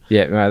 doesn't it?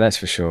 Yeah, no, that's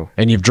for sure.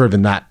 And you've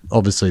driven that,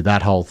 obviously,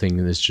 that whole thing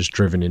is just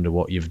driven into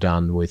what you've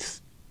done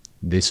with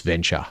this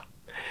venture.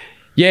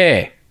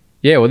 Yeah.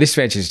 Well, this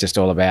venture is just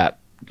all about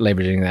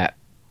leveraging that,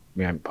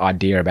 you know,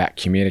 idea about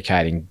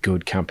communicating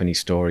good company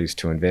stories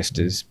to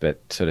investors,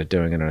 but sort of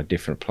doing it on a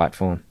different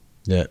platform.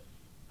 Yeah.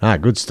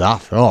 Good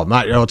stuff. Oh,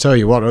 mate, I'll tell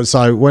you what.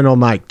 So when I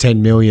make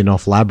 10 million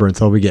off Labyrinth,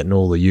 I'll be getting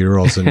all the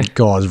Euros and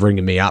guys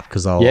ringing me up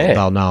because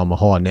they'll know I'm a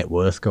high net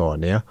worth guy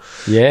now.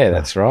 Yeah,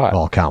 that's right.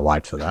 I can't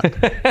wait for that.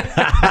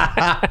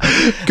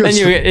 Then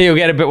you'll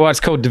get a bit what's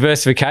called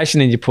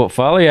diversification in your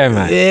portfolio,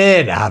 mate.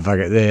 Yeah, fuck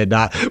it.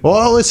 Yeah,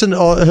 Well, listen,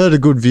 I heard a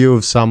good view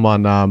of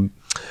someone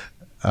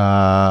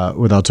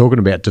when they were talking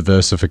about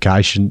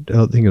diversification.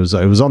 I think it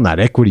was on that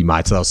equity,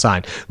 mate. So they were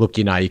saying, look,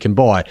 you know, you can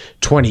buy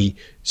 20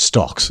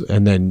 stocks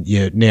and then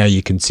now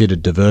you're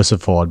considered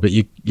diversified, but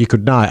you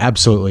could know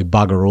absolutely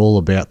bugger all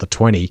about the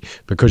 20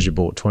 because you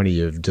bought 20,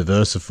 you've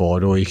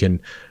diversified, or you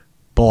can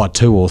buy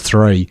 2 or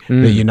 3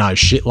 that you know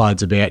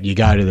shitloads about. You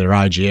go to their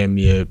AGM,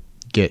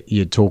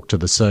 you talk to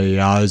the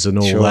CEOs and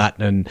all that,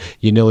 and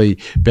you're nearly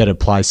better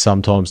placed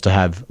sometimes to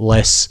have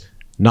less,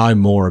 know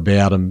more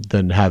about them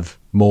than have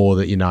more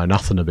that you know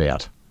nothing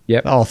about.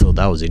 Yep. I thought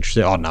that was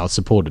interesting. Oh no, it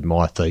supported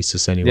my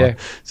thesis anyway. Yeah.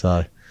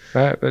 So.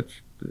 But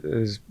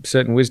there's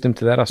certain wisdom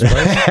to that, I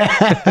suppose.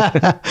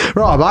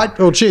 Right, mate.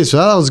 Well, cheers for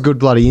that. That was a good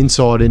bloody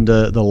insight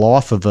into the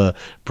life of a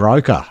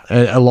broker,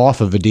 a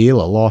life of a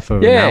dealer, life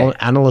of an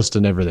analyst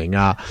and everything.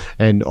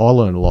 And I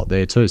learned a lot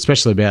there too,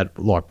 especially about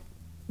like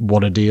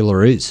what a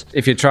dealer is.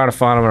 If you're trying to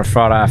find them on a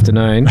Friday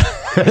afternoon,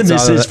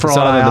 this is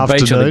Friday the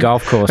beach or the afternoon.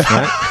 golf course,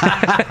 mate.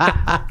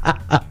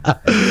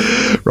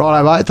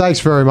 Right, mate. Thanks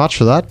very much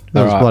for that.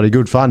 That was right. bloody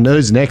good fun.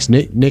 Who's next?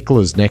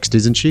 Nicola's next,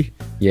 isn't she?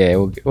 Yeah,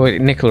 well,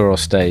 Nicola or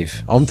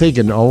Steve. I'm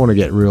thinking I want to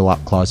get real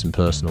up close and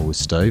personal with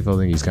Steve. I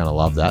think he's going to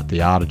love that.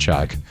 The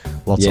artichoke,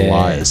 lots of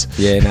layers.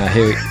 Yeah, no,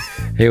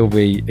 he'll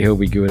be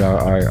good.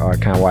 I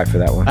can't wait for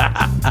that one.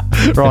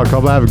 Right,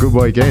 Cobbo, have a good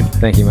weekend.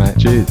 Thank you, mate.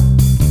 Cheers.